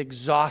is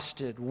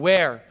exhausted.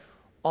 Where?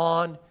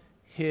 On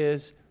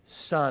his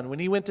Son. When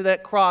he went to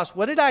that cross,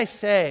 what did I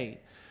say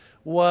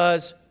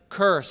was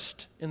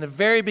cursed in the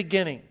very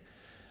beginning?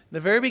 In the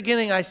very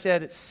beginning, I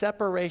said it's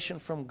separation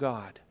from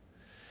God.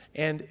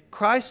 And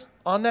Christ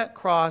on that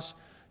cross,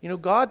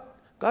 God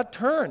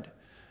turned.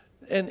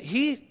 And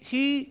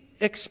he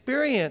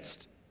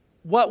experienced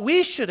what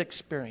we should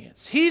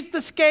experience. He's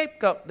the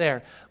scapegoat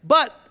there.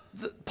 But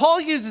Paul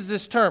uses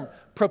this term,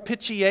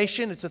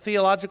 propitiation. It's a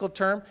theological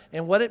term.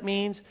 And what it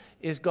means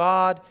is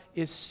God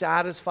is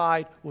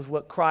satisfied with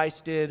what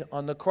Christ did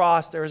on the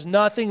cross. There is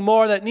nothing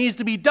more that needs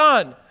to be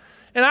done.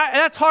 And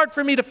that's hard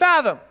for me to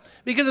fathom.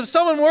 Because if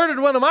someone murdered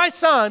one of my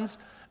sons,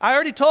 I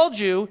already told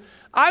you,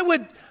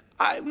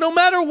 no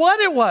matter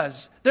what it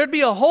was, there'd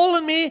be a hole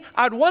in me.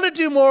 I'd want to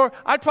do more.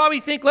 I'd probably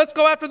think, let's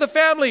go after the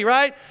family,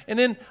 right? And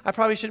then I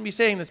probably shouldn't be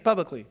saying this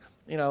publicly,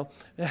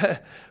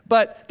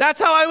 But that's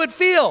how I would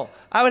feel.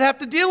 I would have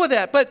to deal with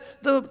that. But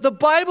the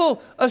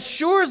Bible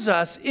assures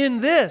us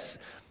in this.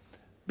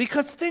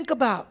 Because think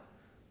about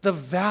the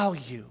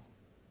value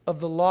of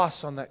the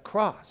loss on that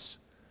cross.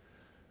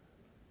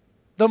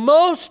 The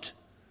most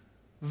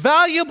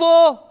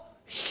valuable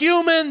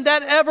human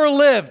that ever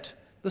lived,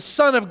 the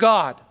Son of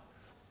God.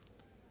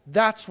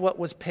 That's what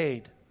was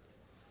paid.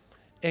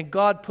 And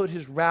God put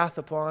his wrath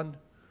upon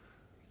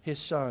his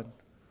Son.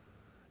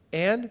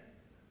 And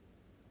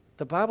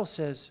the Bible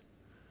says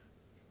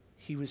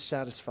he was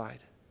satisfied.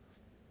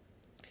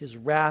 His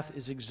wrath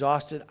is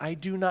exhausted. I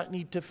do not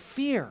need to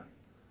fear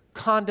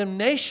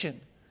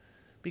condemnation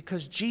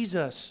because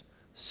Jesus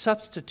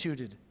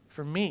substituted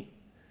for me.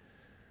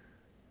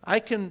 I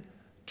can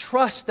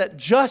trust that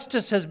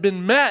justice has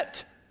been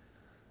met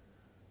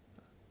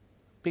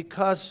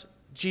because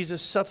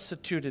Jesus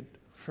substituted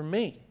for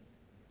me.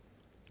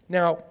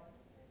 Now,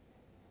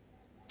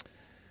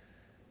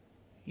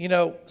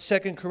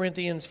 2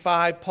 Corinthians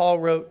 5, Paul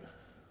wrote,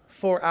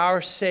 "For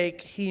our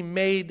sake he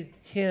made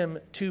him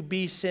to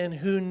be sin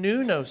who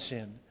knew no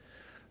sin,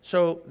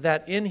 so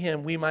that in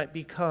him we might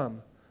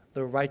become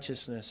the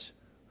righteousness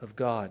of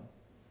God."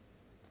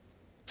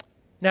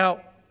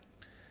 Now,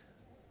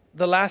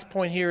 the last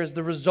point here is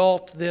the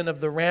result then of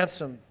the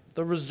ransom.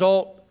 The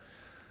result,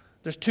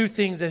 there's two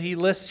things that he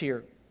lists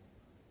here.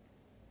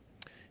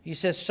 He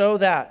says,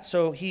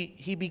 so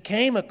he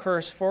became a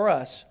curse for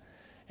us.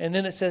 And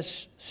then it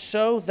says,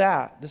 so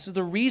that, this is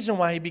the reason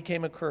why he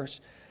became a curse.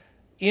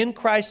 In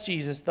Christ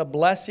Jesus, the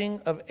blessing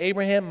of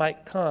Abraham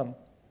might come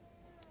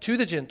to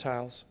the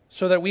Gentiles,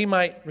 so that we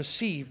might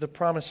receive the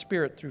promised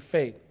Spirit through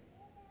faith.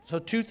 So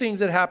two things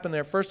that happen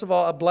there. First of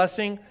all, a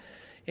blessing,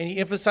 and he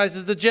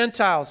emphasizes the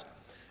Gentiles.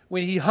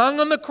 When he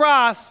hung on the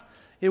cross,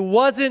 it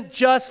wasn't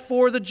just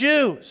for the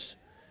Jews.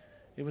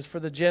 It was for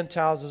the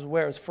Gentiles as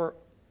well. It was for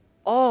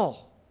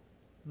all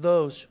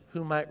those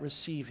who might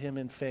receive him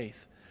in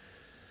faith.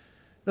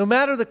 No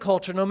matter the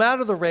culture, no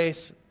matter the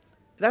race,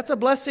 that's a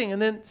blessing.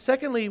 And then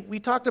secondly, we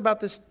talked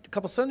about this a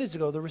couple Sundays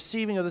ago, the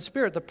receiving of the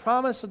Spirit, the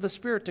promise of the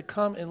Spirit to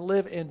come and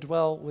live and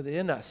dwell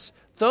within us.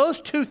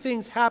 Those two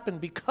things happen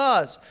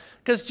because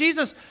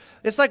Jesus,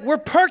 it's like we're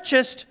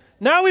purchased,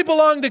 now we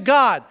belong to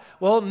God.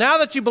 Well, now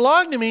that you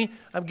belong to me,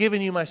 I'm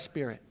giving you my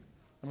Spirit.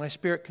 And my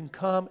Spirit can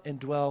come and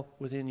dwell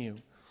within you.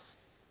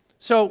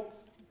 So,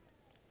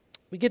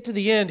 we get to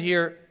the end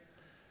here,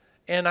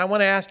 and I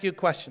want to ask you a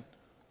question.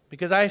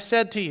 Because I've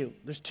said to you,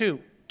 there's two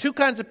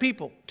kinds of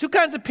people. Two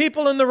kinds of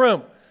people in the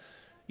room.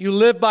 You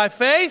live by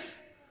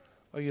faith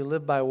or you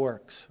live by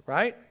works,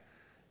 right?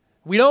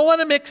 We don't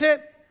want to mix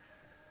it,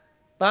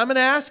 but I'm going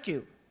to ask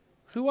you,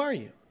 who are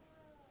you?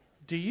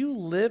 Do you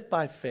live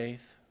by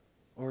faith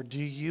or do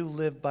you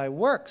live by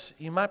works?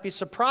 You might be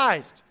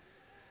surprised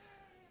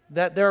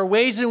that there are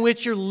ways in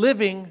which you're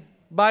living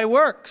by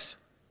works.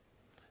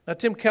 Now,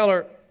 Tim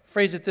Keller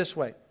phrased it this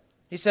way.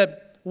 He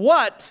said,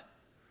 what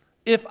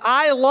if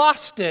I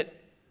lost it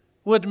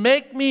would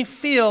make me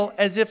feel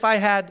as if I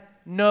had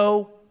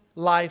no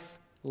life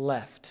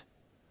left?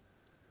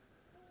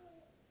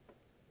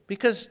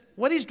 Because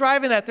what he's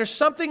driving at, there's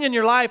something in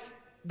your life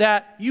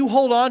that you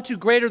hold on to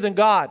greater than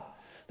God.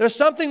 There's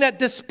something that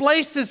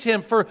displaces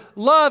him for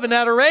love and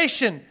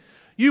adoration.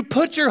 You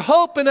put your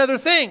hope in other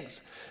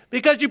things.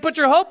 Because you put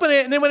your hope in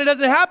it, and then when it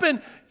doesn't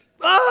happen,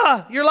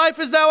 Your life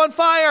is now on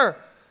fire.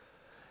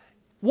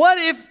 What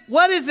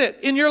is it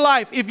in your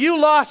life? If you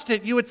lost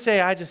it, you would say,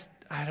 I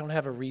don't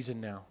have a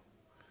reason now.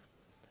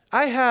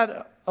 I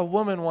had a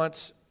woman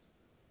once,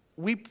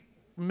 we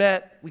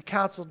met, we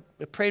counseled,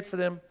 we prayed for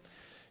them.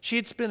 She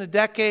had spent a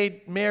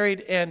decade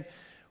married and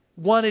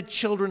wanted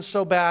children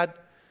so bad,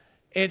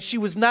 and she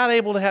was not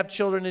able to have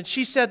children. And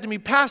she said to me,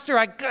 Pastor,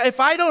 if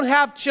I don't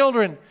have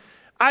children,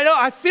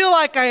 I feel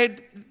like I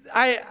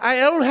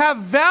don't have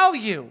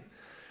value.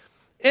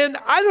 And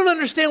I don't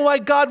understand why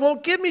God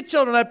won't give me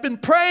children. I've been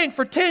praying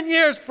for 10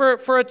 years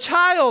for a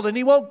child, and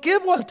He won't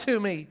give one to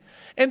me.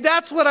 And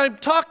that's what I'm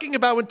talking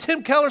about when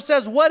Tim Keller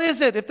says, what is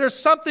it? If there's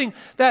something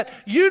that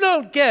you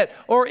don't get,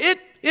 or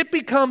it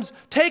becomes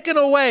taken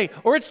away,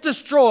 or it's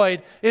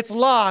destroyed, it's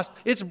lost,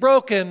 it's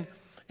broken,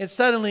 and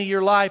suddenly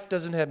your life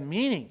doesn't have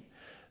meaning.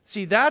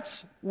 See,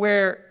 that's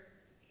where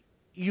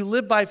you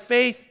live by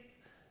faith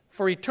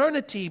for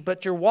eternity,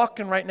 but you're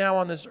walking right now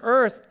on this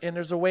earth, and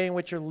there's a way in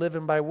which you're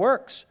living by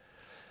works.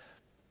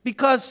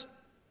 Because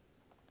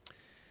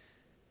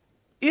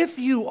if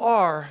you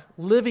are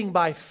living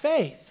by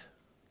faith,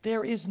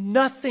 there is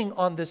nothing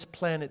on this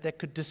planet that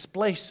could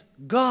displace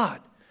God.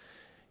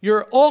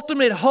 Your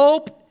ultimate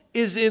hope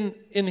is in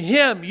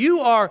Him. You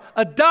are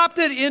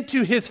adopted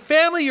into His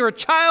family. You're a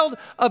child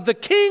of the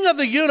King of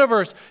the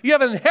universe. You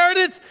have an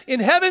inheritance in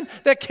heaven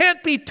that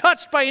can't be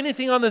touched by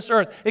anything on this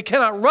earth. It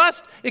cannot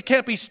rust. It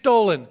can't be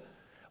stolen.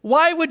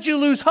 Why would you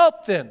lose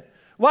hope then?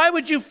 Why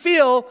would you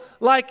feel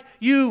like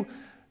you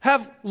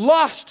have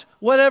lost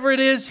whatever it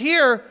is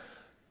here?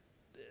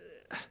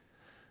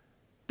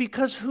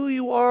 Because who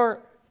you are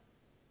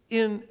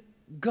in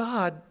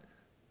God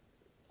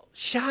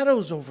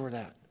shadows over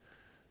that.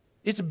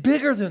 It's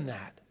bigger than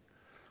that.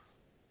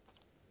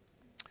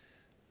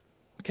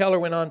 Keller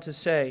went on to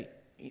say,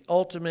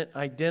 ultimate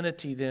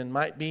identity then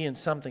might be in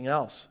something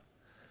else.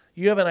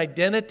 You have an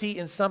identity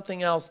in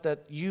something else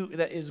that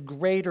is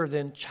greater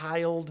than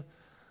child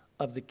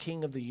of the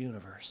King of the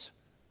universe,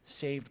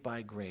 saved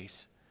by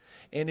grace.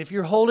 And if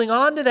you're holding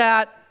on to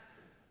that,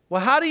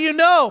 well, how do you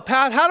know?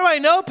 How do I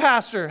know,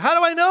 Pastor? How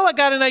do I know I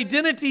got an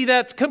identity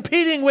that's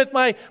competing with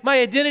my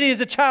identity as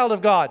a child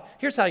of God?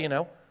 Here's how you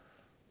know.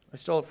 I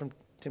stole it from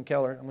Tim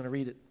Keller. I'm going to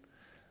read it.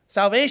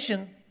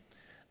 Salvation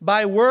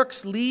by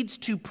works leads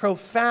to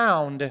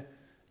profound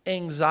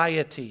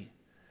anxiety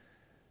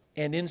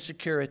and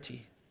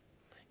insecurity.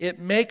 It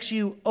makes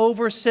you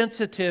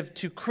oversensitive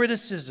to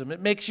criticism. It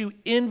makes you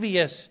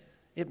envious.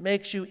 It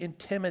makes you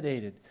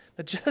intimidated.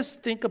 Now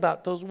just think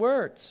about those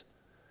words.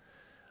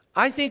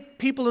 I think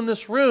people in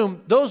this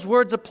room, those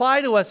words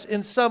apply to us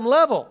in some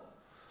level,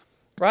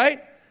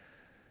 right?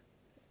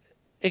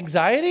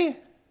 Anxiety?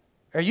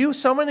 Are you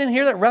someone in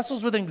here that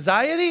wrestles with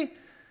anxiety?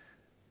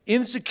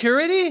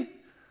 Insecurity?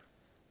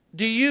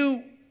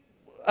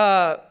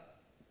 Are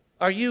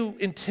you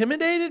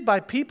intimidated by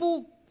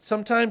people?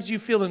 Sometimes you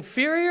feel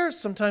inferior.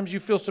 Sometimes you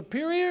feel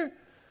superior.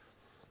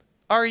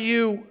 Are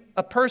you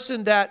a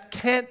person that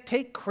can't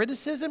take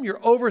criticism?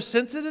 You're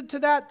oversensitive to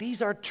that?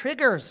 These are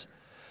triggers.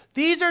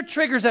 These are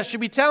triggers that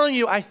should be telling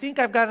you, I think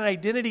I've got an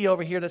identity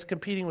over here that's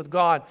competing with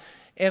God,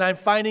 and I'm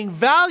finding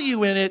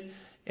value in it.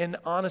 And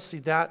honestly,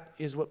 that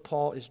is what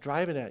Paul is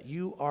driving at.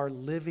 You are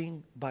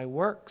living by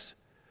works.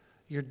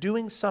 You're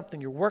doing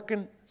something. You're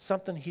working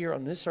something here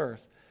on this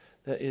earth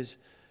that is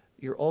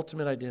your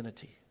ultimate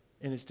identity,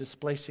 and it's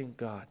displacing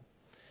God.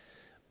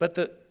 But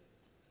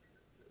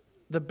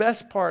the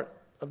best part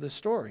of the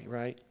story,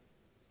 right,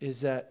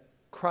 is that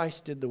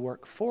Christ did the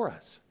work for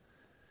us.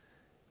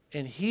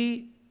 And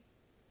He,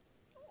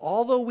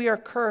 although we are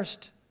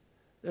cursed,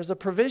 there's a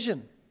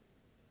provision.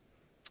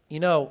 You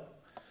know,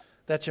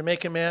 that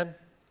Jamaican man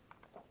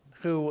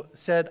who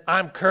said,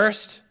 I'm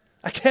cursed.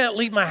 I can't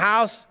leave my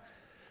house.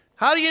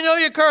 How do you know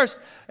you're cursed?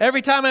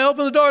 Every time I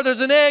open the door, there's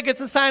an egg. It's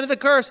a sign of the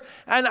curse.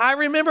 And I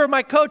remember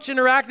my coach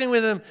interacting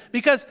with him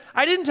because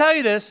I didn't tell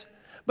you this,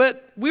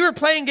 but we were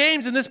playing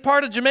games in this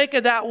part of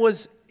Jamaica that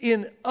was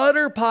in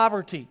utter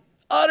poverty.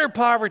 Utter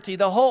poverty.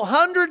 The whole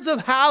hundreds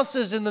of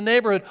houses in the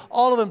neighborhood,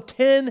 all of them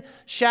 10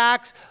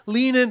 shacks,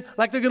 leaning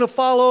like they're going to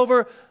fall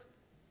over.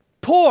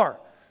 Poor.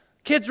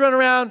 Kids run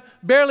around,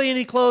 barely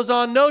any clothes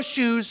on, no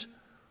shoes.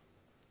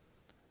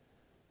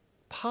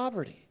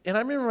 Poverty. And I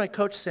remember my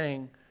coach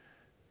saying,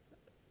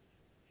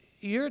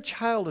 you're a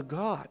child of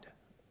God.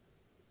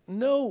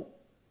 No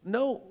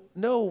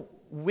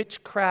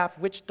witchcraft,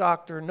 witch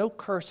doctor, no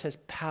curse has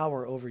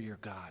power over your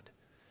God.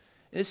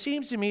 And it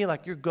seems to me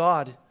like your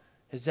God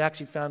has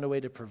actually found a way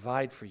to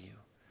provide for you.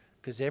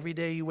 Because every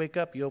day you wake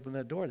up, you open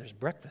that door, there's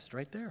breakfast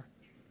right there.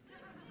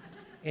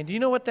 And do you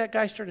know what that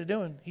guy started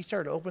doing? He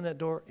started opening that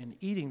door and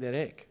eating that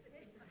egg.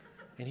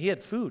 And he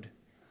had food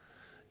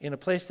in a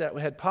place that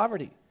had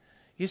poverty.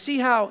 You see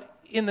how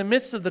in the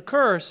midst of the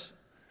curse,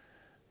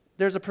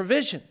 there's a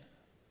provision.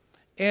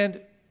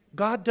 And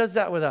God does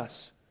that with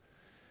us.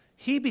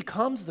 He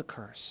becomes the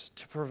curse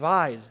to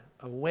provide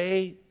a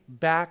way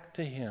back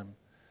to Him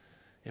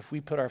if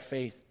we put our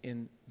faith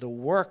in the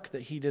work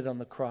that He did on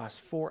the cross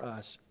for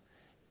us,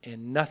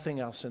 and nothing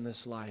else in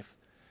this life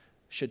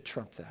should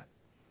trump that.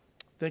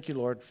 Thank you,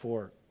 Lord,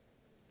 for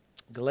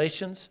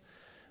Galatians,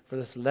 for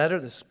this letter,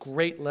 this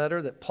great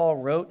letter that Paul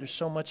wrote. There's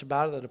so much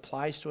about it that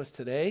applies to us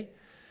today.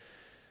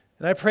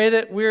 And I pray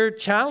that we're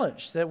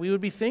challenged, that we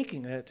would be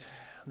thinking that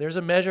there's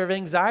a measure of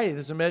anxiety,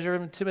 there's a measure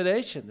of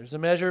intimidation, there's a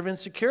measure of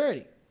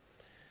insecurity.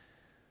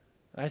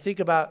 I think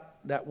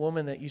about that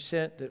woman that you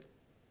sent that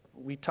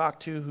we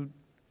talked to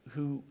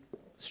who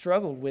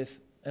struggled with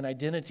an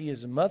identity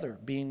as a mother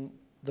being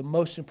the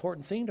most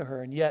important thing to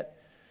her, and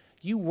yet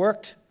you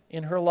worked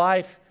in her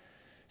life.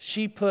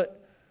 She put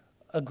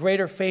a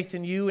greater faith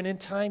in you, and in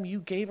time you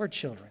gave her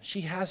children.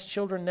 She has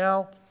children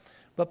now,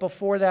 but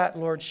before that,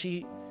 Lord,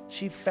 she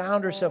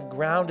found herself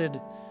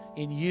grounded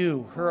in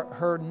you,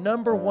 her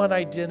number one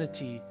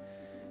identity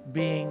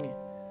being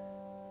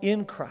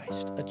in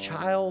Christ, a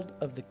child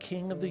of the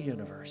King of the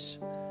universe,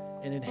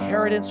 an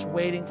inheritance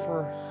waiting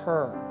for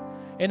her.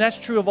 And that's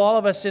true of all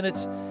of us, and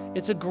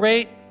it's a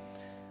great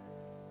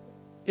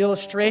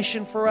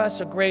illustration for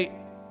us, a great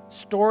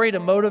story to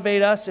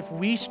motivate us if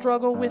we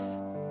struggle with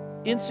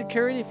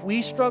insecurity, if we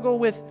struggle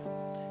with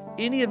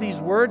any of these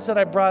words that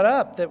I brought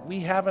up, that we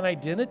have an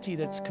identity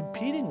that's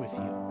competing with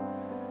you.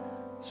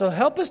 So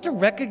help us to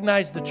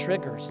recognize the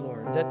triggers,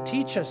 Lord, that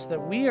teach us that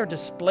we are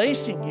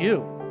displacing you,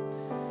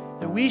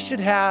 that we should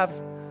have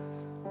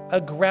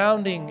a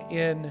grounding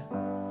in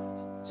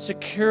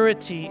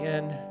security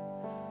in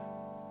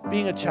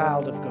being a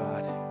child of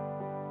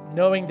God,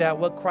 knowing that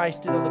what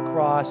Christ did on the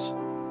cross,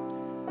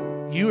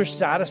 you are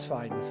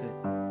satisfied with it.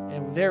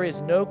 And there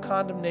is no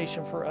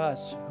condemnation for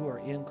us who are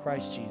in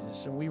Christ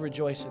Jesus. And we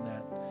rejoice in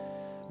that.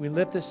 We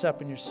lift this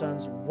up in your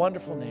Son's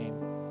wonderful name.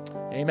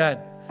 Amen.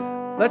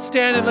 Let's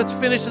stand and let's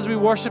finish as we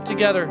worship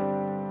together.